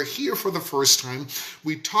 if you are here for the first time,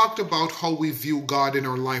 we talked about how we view God in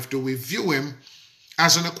our life. Do we view him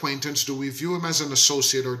as an acquaintance? Do we view him as an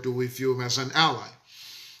associate? Or do we view him as an ally?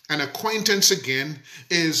 An acquaintance, again,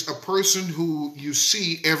 is a person who you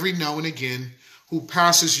see every now and again who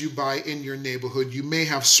passes you by in your neighborhood. You may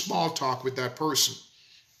have small talk with that person.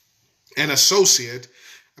 An associate,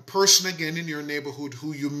 a person again in your neighborhood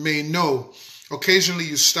who you may know. Occasionally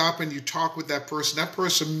you stop and you talk with that person. That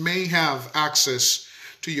person may have access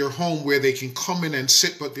to your home where they can come in and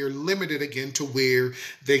sit, but they're limited again to where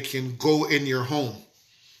they can go in your home.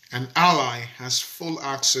 An ally has full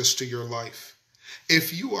access to your life.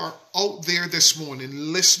 If you are out there this morning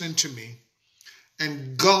listening to me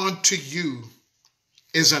and God to you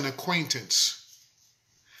is an acquaintance,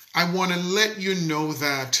 I want to let you know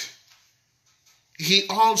that he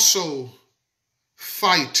also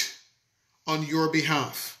fight on your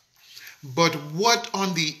behalf. But what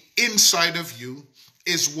on the inside of you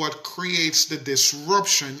is what creates the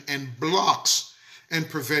disruption and blocks and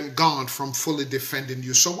prevent God from fully defending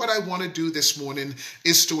you. So what I want to do this morning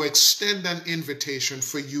is to extend an invitation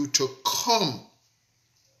for you to come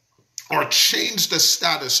or change the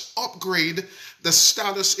status, upgrade the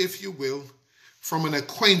status, if you will, from an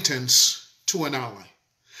acquaintance to an ally,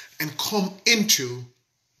 and come into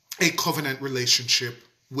a covenant relationship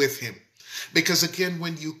with him. Because again,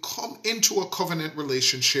 when you come into a covenant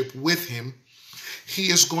relationship with him, he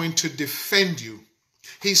is going to defend you.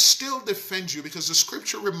 He still defends you, because the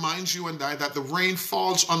scripture reminds you and I that the rain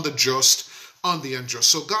falls on the just, on the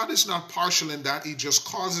unjust. So God is not partial in that he just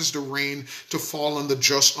causes the rain to fall on the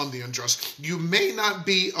just, on the unjust. You may not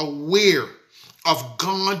be aware of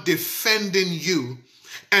God defending you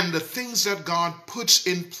and the things that God puts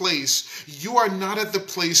in place. You are not at the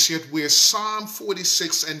place yet where Psalm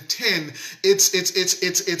 46 and 10,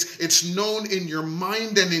 it's known in your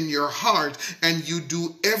mind and in your heart, and you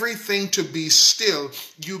do everything to be still.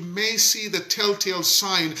 You may see the telltale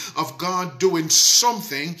sign of God doing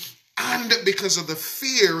something, and because of the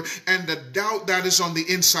fear and the doubt that is on the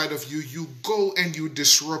inside of you, you go and you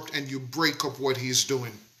disrupt and you break up what he's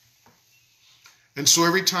doing. And so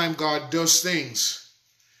every time God does things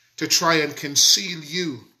to try and conceal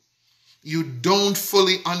you, you don't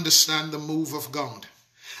fully understand the move of God.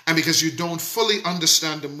 And because you don't fully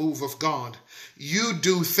understand the move of God, you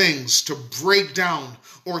do things to break down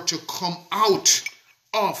or to come out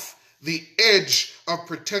of the edge of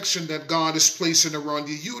protection that God is placing around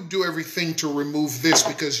you. You do everything to remove this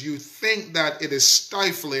because you think that it is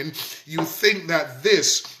stifling. You think that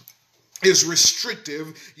this is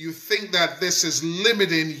restrictive. You think that this is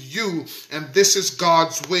limiting you, and this is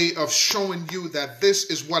God's way of showing you that this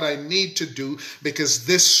is what I need to do because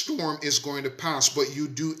this storm is going to pass. But you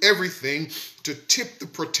do everything to tip the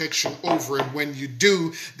protection over, and when you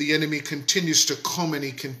do, the enemy continues to come and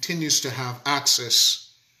he continues to have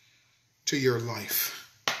access to your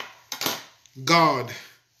life. God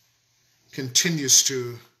continues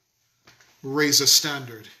to raise a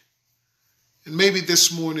standard. And maybe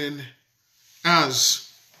this morning,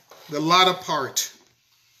 as the latter part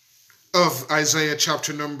of Isaiah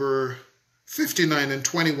chapter number 59 and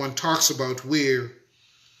 21 talks about, where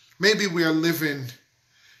maybe we are living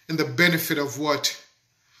in the benefit of what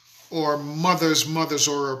our mothers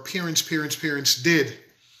or our parents did,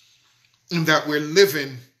 in that we're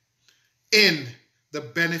living in the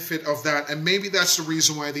benefit of that. And maybe that's the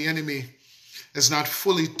reason why the enemy does not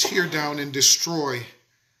fully tear down and destroy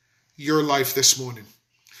your life this morning.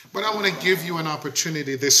 But I want to give you an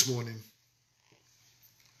opportunity this morning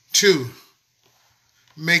to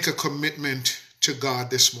make a commitment to God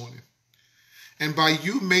this morning. And by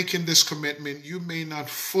you making this commitment, you may not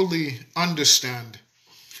fully understand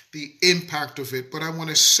the impact of it, but I want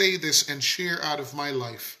to say this and share out of my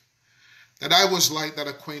life that I was like that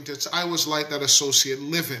acquaintance, I was like that associate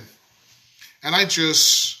living. And I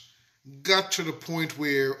just got to the point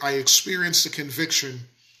where I experienced the conviction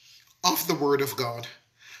of the Word of God.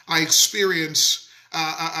 I experienced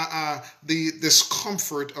this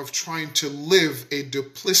comfort of trying to live a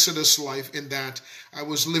duplicitous life, in that I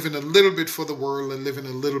was living a little bit for the world and living a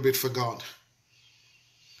little bit for God.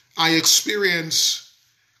 I experienced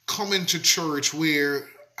coming to church where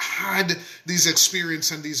I had these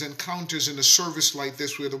experiences and these encounters in a service like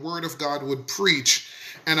this where the Word of God would preach,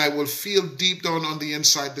 and I will feel deep down on the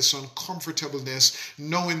inside this uncomfortableness,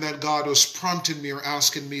 knowing that God was prompting me or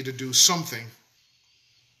asking me to do something.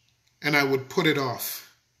 And I would put it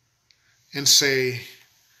off and say,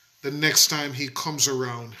 the next time he comes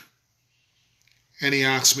around and he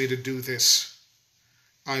asks me to do this,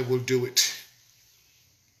 I will do it.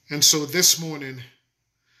 And so this morning,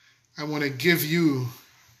 I want to give you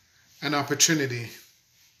an opportunity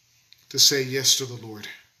to say yes to the Lord.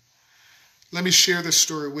 Let me share this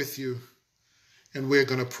story with you, and we're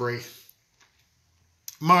going to pray.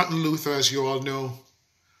 Martin Luther, as you all know,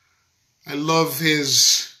 I love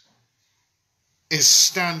his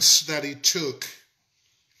stance that he took,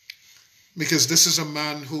 because this is a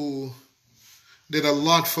man who did a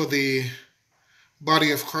lot for the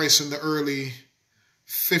body of Christ in the early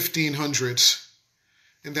 1500s.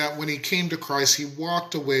 And that when he came to Christ, he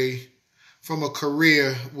walked away from a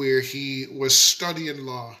career where he was studying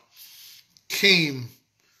law, came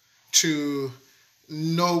to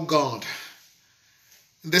know God.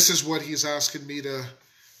 And this is what he's asking me to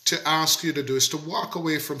ask you to do, is to walk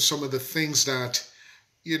away from some of the things that,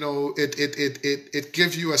 you know, it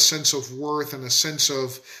gives you a sense of worth and a sense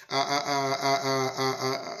of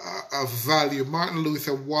value. Martin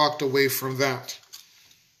Luther walked away from that,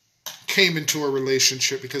 came into a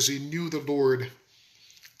relationship because he knew the Lord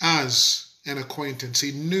as an acquaintance.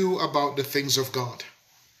 He knew about the things of God.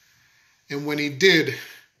 And when he did,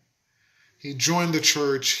 he joined the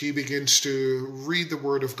church. He begins to read the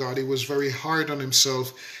Word of God. He was very hard on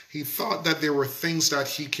himself. He thought that there were things that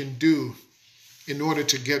he can do in order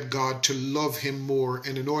to get God to love him more,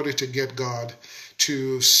 and in order to get God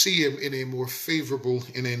to see him in a more favorable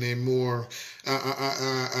and in a more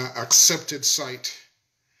accepted sight.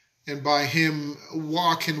 And by him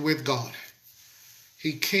walking with God,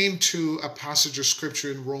 he came to a passage of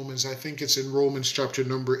scripture in Romans. I think it's in Romans chapter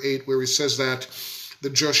number 8, where he says that the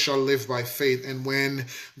just shall live by faith. And when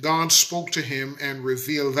God spoke to him and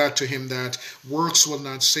revealed that to him, that works will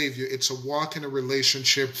not save you, it's a walk in a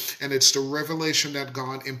relationship, and it's the revelation that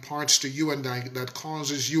God imparts to you and I that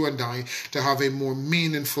causes you and I to have a more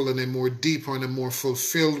meaningful and a more deeper and a more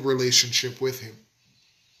fulfilled relationship with him.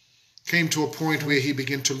 Came to a point where he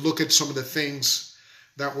began to look at some of the things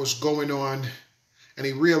that was going on, and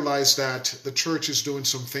he realized that the church is doing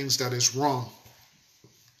some things that is wrong.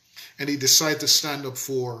 And he decided to stand up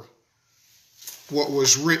for what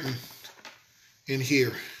was written in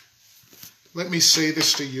here. Let me say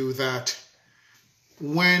this to you, that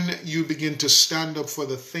when you begin to stand up for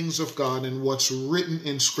the things of God and what's written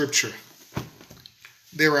in Scripture,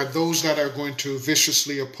 there are those that are going to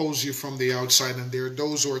viciously oppose you from the outside, and there are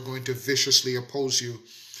those who are going to viciously oppose you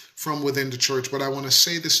from within the church. But I want to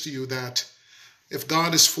say this to you, that if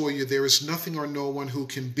God is for you, there is nothing or no one who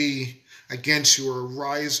can be against you or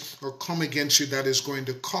rise or come against you that is going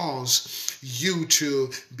to cause you to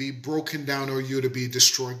be broken down or you to be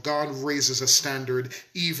destroyed. God raises a standard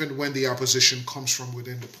even when the opposition comes from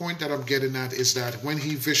within. The point that I'm getting at is that when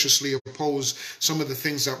he viciously opposed some of the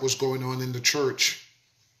things that was going on in the church,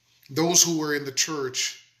 those who were in the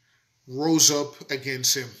church rose up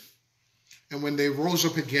against him. And when they rose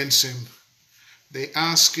up against him, they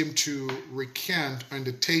asked him to recant and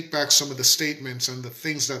to take back some of the statements and the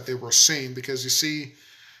things that they were saying. Because you see,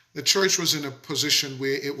 the church was in a position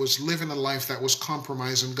where it was living a life that was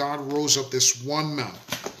compromised, and God rose up this one man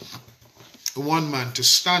to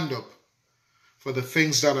stand up for the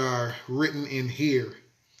things that are written in here.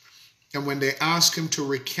 And when they asked him to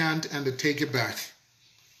recant and to take it back,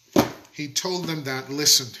 he told them that,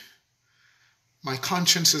 listen, my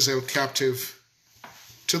conscience is held captive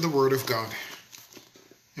to the Word of God.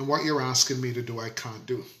 And what you're asking me to do, I can't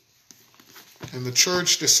do. And the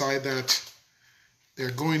church decided that they're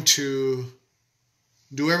going to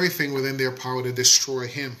do everything within their power to destroy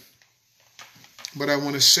him. But I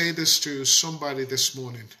want to say this to somebody this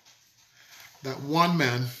morning, that one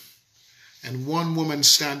man and one woman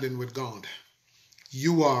standing with God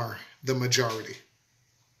You are the majority.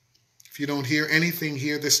 If you don't hear anything,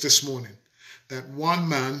 hear this morning, that one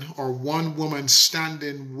man or one woman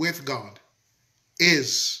standing with God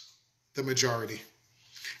is the majority.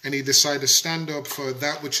 And he decided to stand up for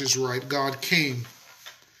that which is right. God came,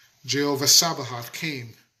 Jehovah Sabaoth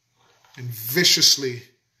came and viciously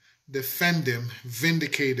defend him,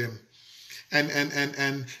 vindicate him,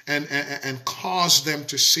 and cause them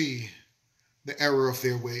to see the error of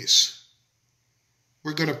their ways.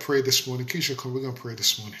 We're going to pray this morning. Keisha, come. We're going to pray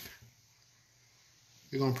this morning.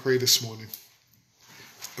 We're going to pray this morning.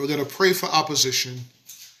 We're going to pray for opposition.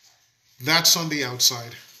 That's on the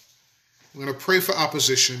outside. We're going to pray for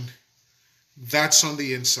opposition. That's on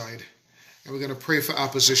the inside. And we're going to pray for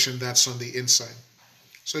opposition. That's on the inside.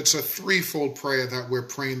 So it's a threefold prayer that we're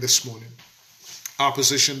praying this morning.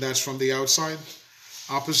 Opposition that's from the outside,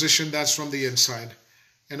 opposition that's from the inside,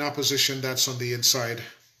 and opposition that's on the inside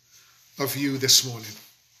of you this morning.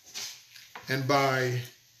 And by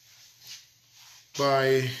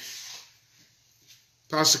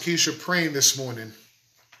Pastor Keisha praying this morning,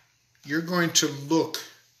 you're going to look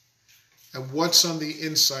at what's on the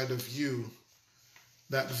inside of you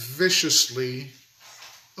that viciously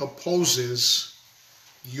opposes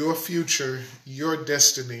your future, your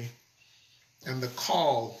destiny, and the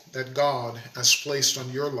call that God has placed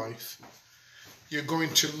on your life. You're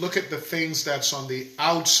going to look at the things that's on the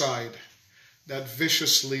outside that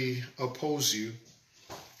viciously oppose you,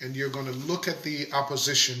 and you're going to look at the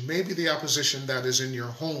opposition, maybe the opposition that is in your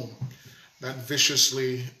home, that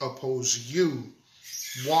viciously oppose you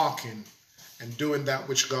walking and doing that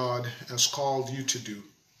which God has called you to do.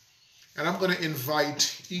 And I'm going to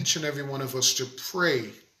invite each and every one of us to pray.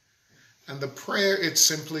 And the prayer, it's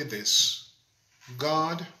simply this: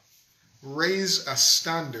 God, raise a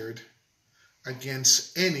standard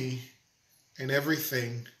against any and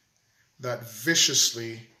everything that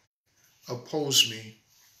viciously oppose me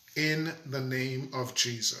in the name of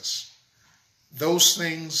Jesus. Those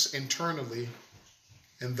things internally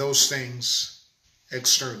and those things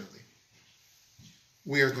externally.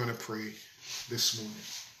 We are going to pray this morning.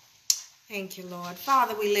 Thank you, Lord.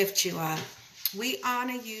 Father, we lift you up. We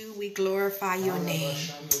honor you. We glorify your name.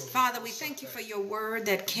 Father, we thank you for your word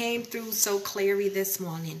that came through so clearly this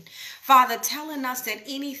morning. Father, telling us that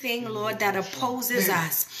anything, Lord, that opposes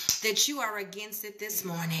us, that you are against it this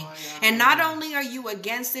morning. And not only are you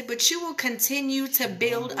against it, but you will continue to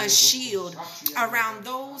build a shield around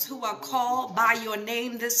those who are called by your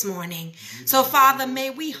name this morning. So, Father, may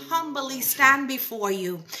we humbly stand before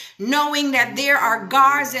you, knowing that there are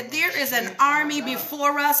guards, that there is an army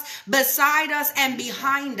before us, beside us, and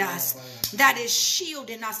behind us that is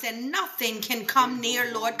shielding us, and nothing can come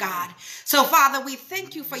near, Lord God. So, Father, we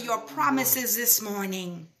thank you for your promises this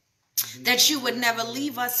morning, that you would never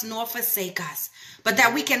leave us nor forsake us, but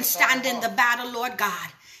that we can stand in the battle, Lord God,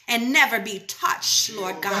 and never be touched,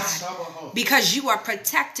 Lord God, because you are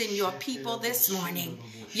protecting your people this morning.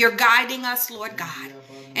 You're guiding us, Lord God.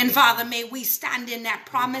 And Father, may we stand in that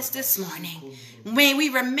promise this morning. May we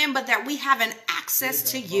remember that we have an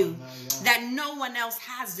access to you that no one else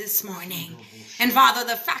has this morning. And Father,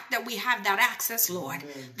 the fact that we have that access, Lord,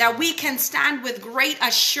 that we can stand with great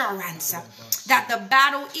assurance that the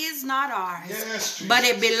battle is not ours, but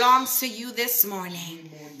it belongs to you this morning.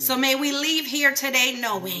 So may we leave here today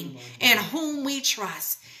knowing in whom we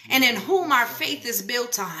trust and in whom our faith is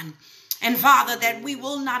built on. And Father, that we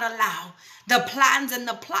will not allow the plans and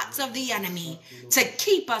the plots of the enemy to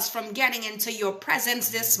keep us from getting into your presence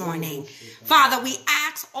this morning. Father, we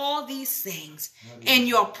ask all these things in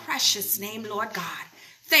your precious name, Lord God.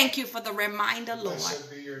 Thank you for the reminder, Lord,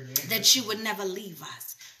 that you would never leave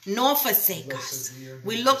us nor forsake us.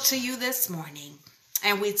 We look to you this morning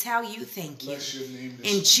and we tell you thank you.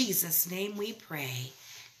 In Jesus' name we pray.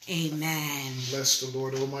 Amen. Bless the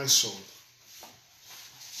Lord, O my soul,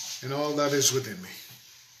 and all that is within me.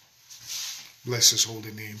 Bless his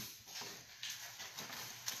holy name.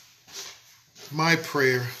 My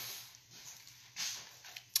prayer,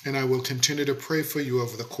 and I will continue to pray for you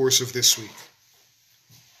over the course of this week,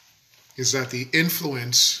 is that the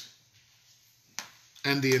influence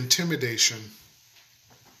and the intimidation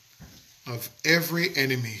of every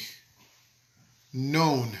enemy,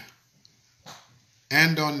 known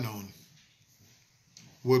and unknown,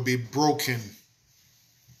 will be broken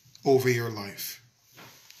over your life.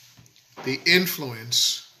 The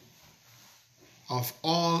influence of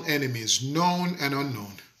all enemies, known and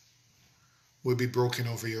unknown, will be broken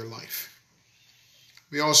over your life.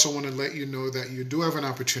 We also want to let you know that you do have an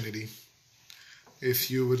opportunity.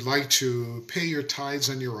 If you would like to pay your tithes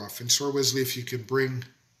and your offerings, or Wesley, if you could bring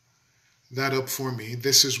that up for me.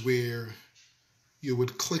 This is where you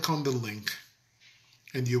would click on the link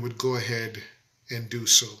and you would go ahead and do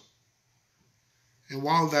so. And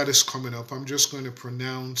while that is coming up, I'm just going to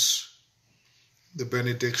pronounce the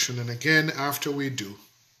benediction. And again, after we do,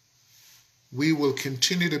 we will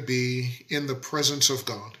continue to be in the presence of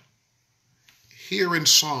God, hearing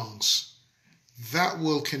songs that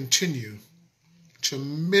will continue to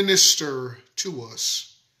minister to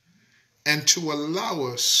us and to allow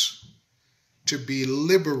us to be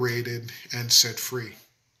liberated and set free.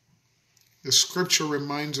 The scripture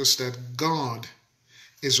reminds us that God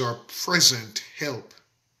is our present help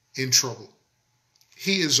in trouble.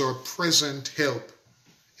 He is our present help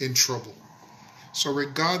in trouble. So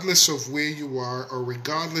regardless of where you are, or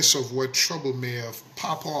regardless of what trouble may have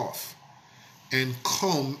popped off and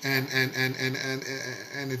come and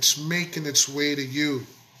it's making its way to you,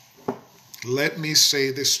 let me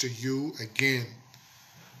say this to you again.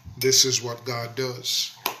 This is what God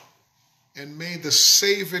does. And may the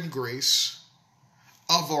saving grace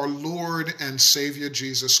of our Lord and Savior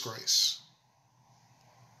Jesus Christ,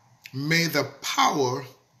 may the power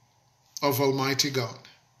of Almighty God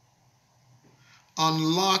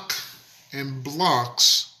unlock and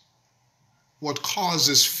blocks what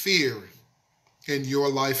causes fear in your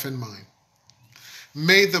life and mine.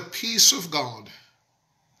 May the peace of God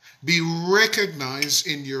be recognized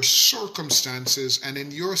in your circumstances and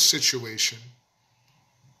in your situation.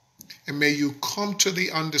 And may you come to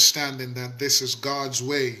the understanding that this is God's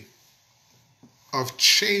way of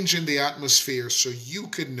changing the atmosphere so you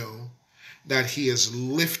can know that He is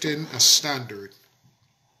lifting a standard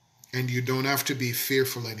and you don't have to be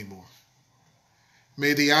fearful anymore.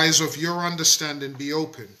 May the eyes of your understanding be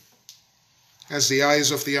open as the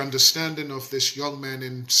eyes of the understanding of this young man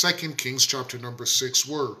in 2 Kings chapter number 6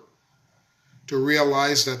 were, to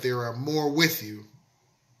realize that there are more with you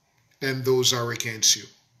than those are against you.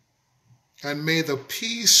 And may the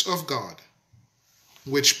peace of God,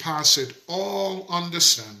 which passeth all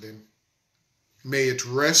understanding, may it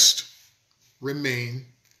rest, remain,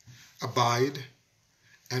 abide,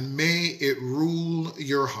 and may it rule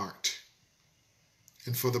your heart.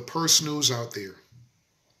 And for the person who's out there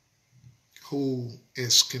who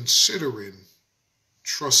is considering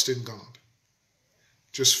trusting God,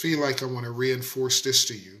 just feel like I want to reinforce this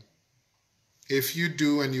to you. If you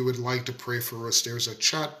do and you would like to pray for us, there's a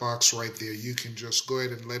chat box right there. You can just go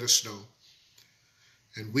ahead and let us know.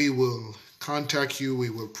 And we will contact you. We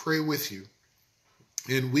will pray with you.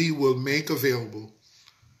 And we will make available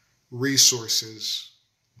resources.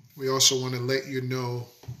 We also want to let you know,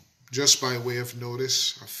 just by way of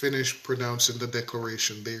notice, I finished pronouncing the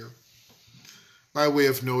declaration there. By way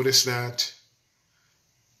of notice that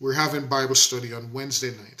we're having Bible study on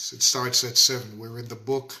Wednesday nights. It starts at 7. We're in the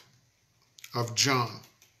book of John.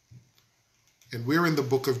 And we're in the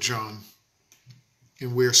book of John.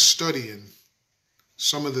 And we're studying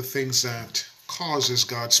some of the things that causes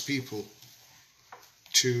God's people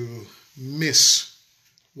to miss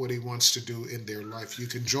what He wants to do in their life. You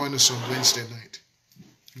can join us on Wednesday night.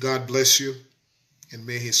 God bless you, and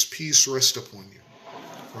may His peace rest upon you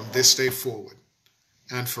from this day forward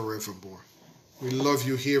and forevermore. We love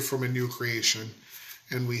you here from A New Creation,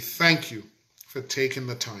 and we thank you for taking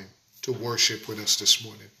the time to worship with us this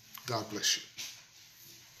morning. God bless you.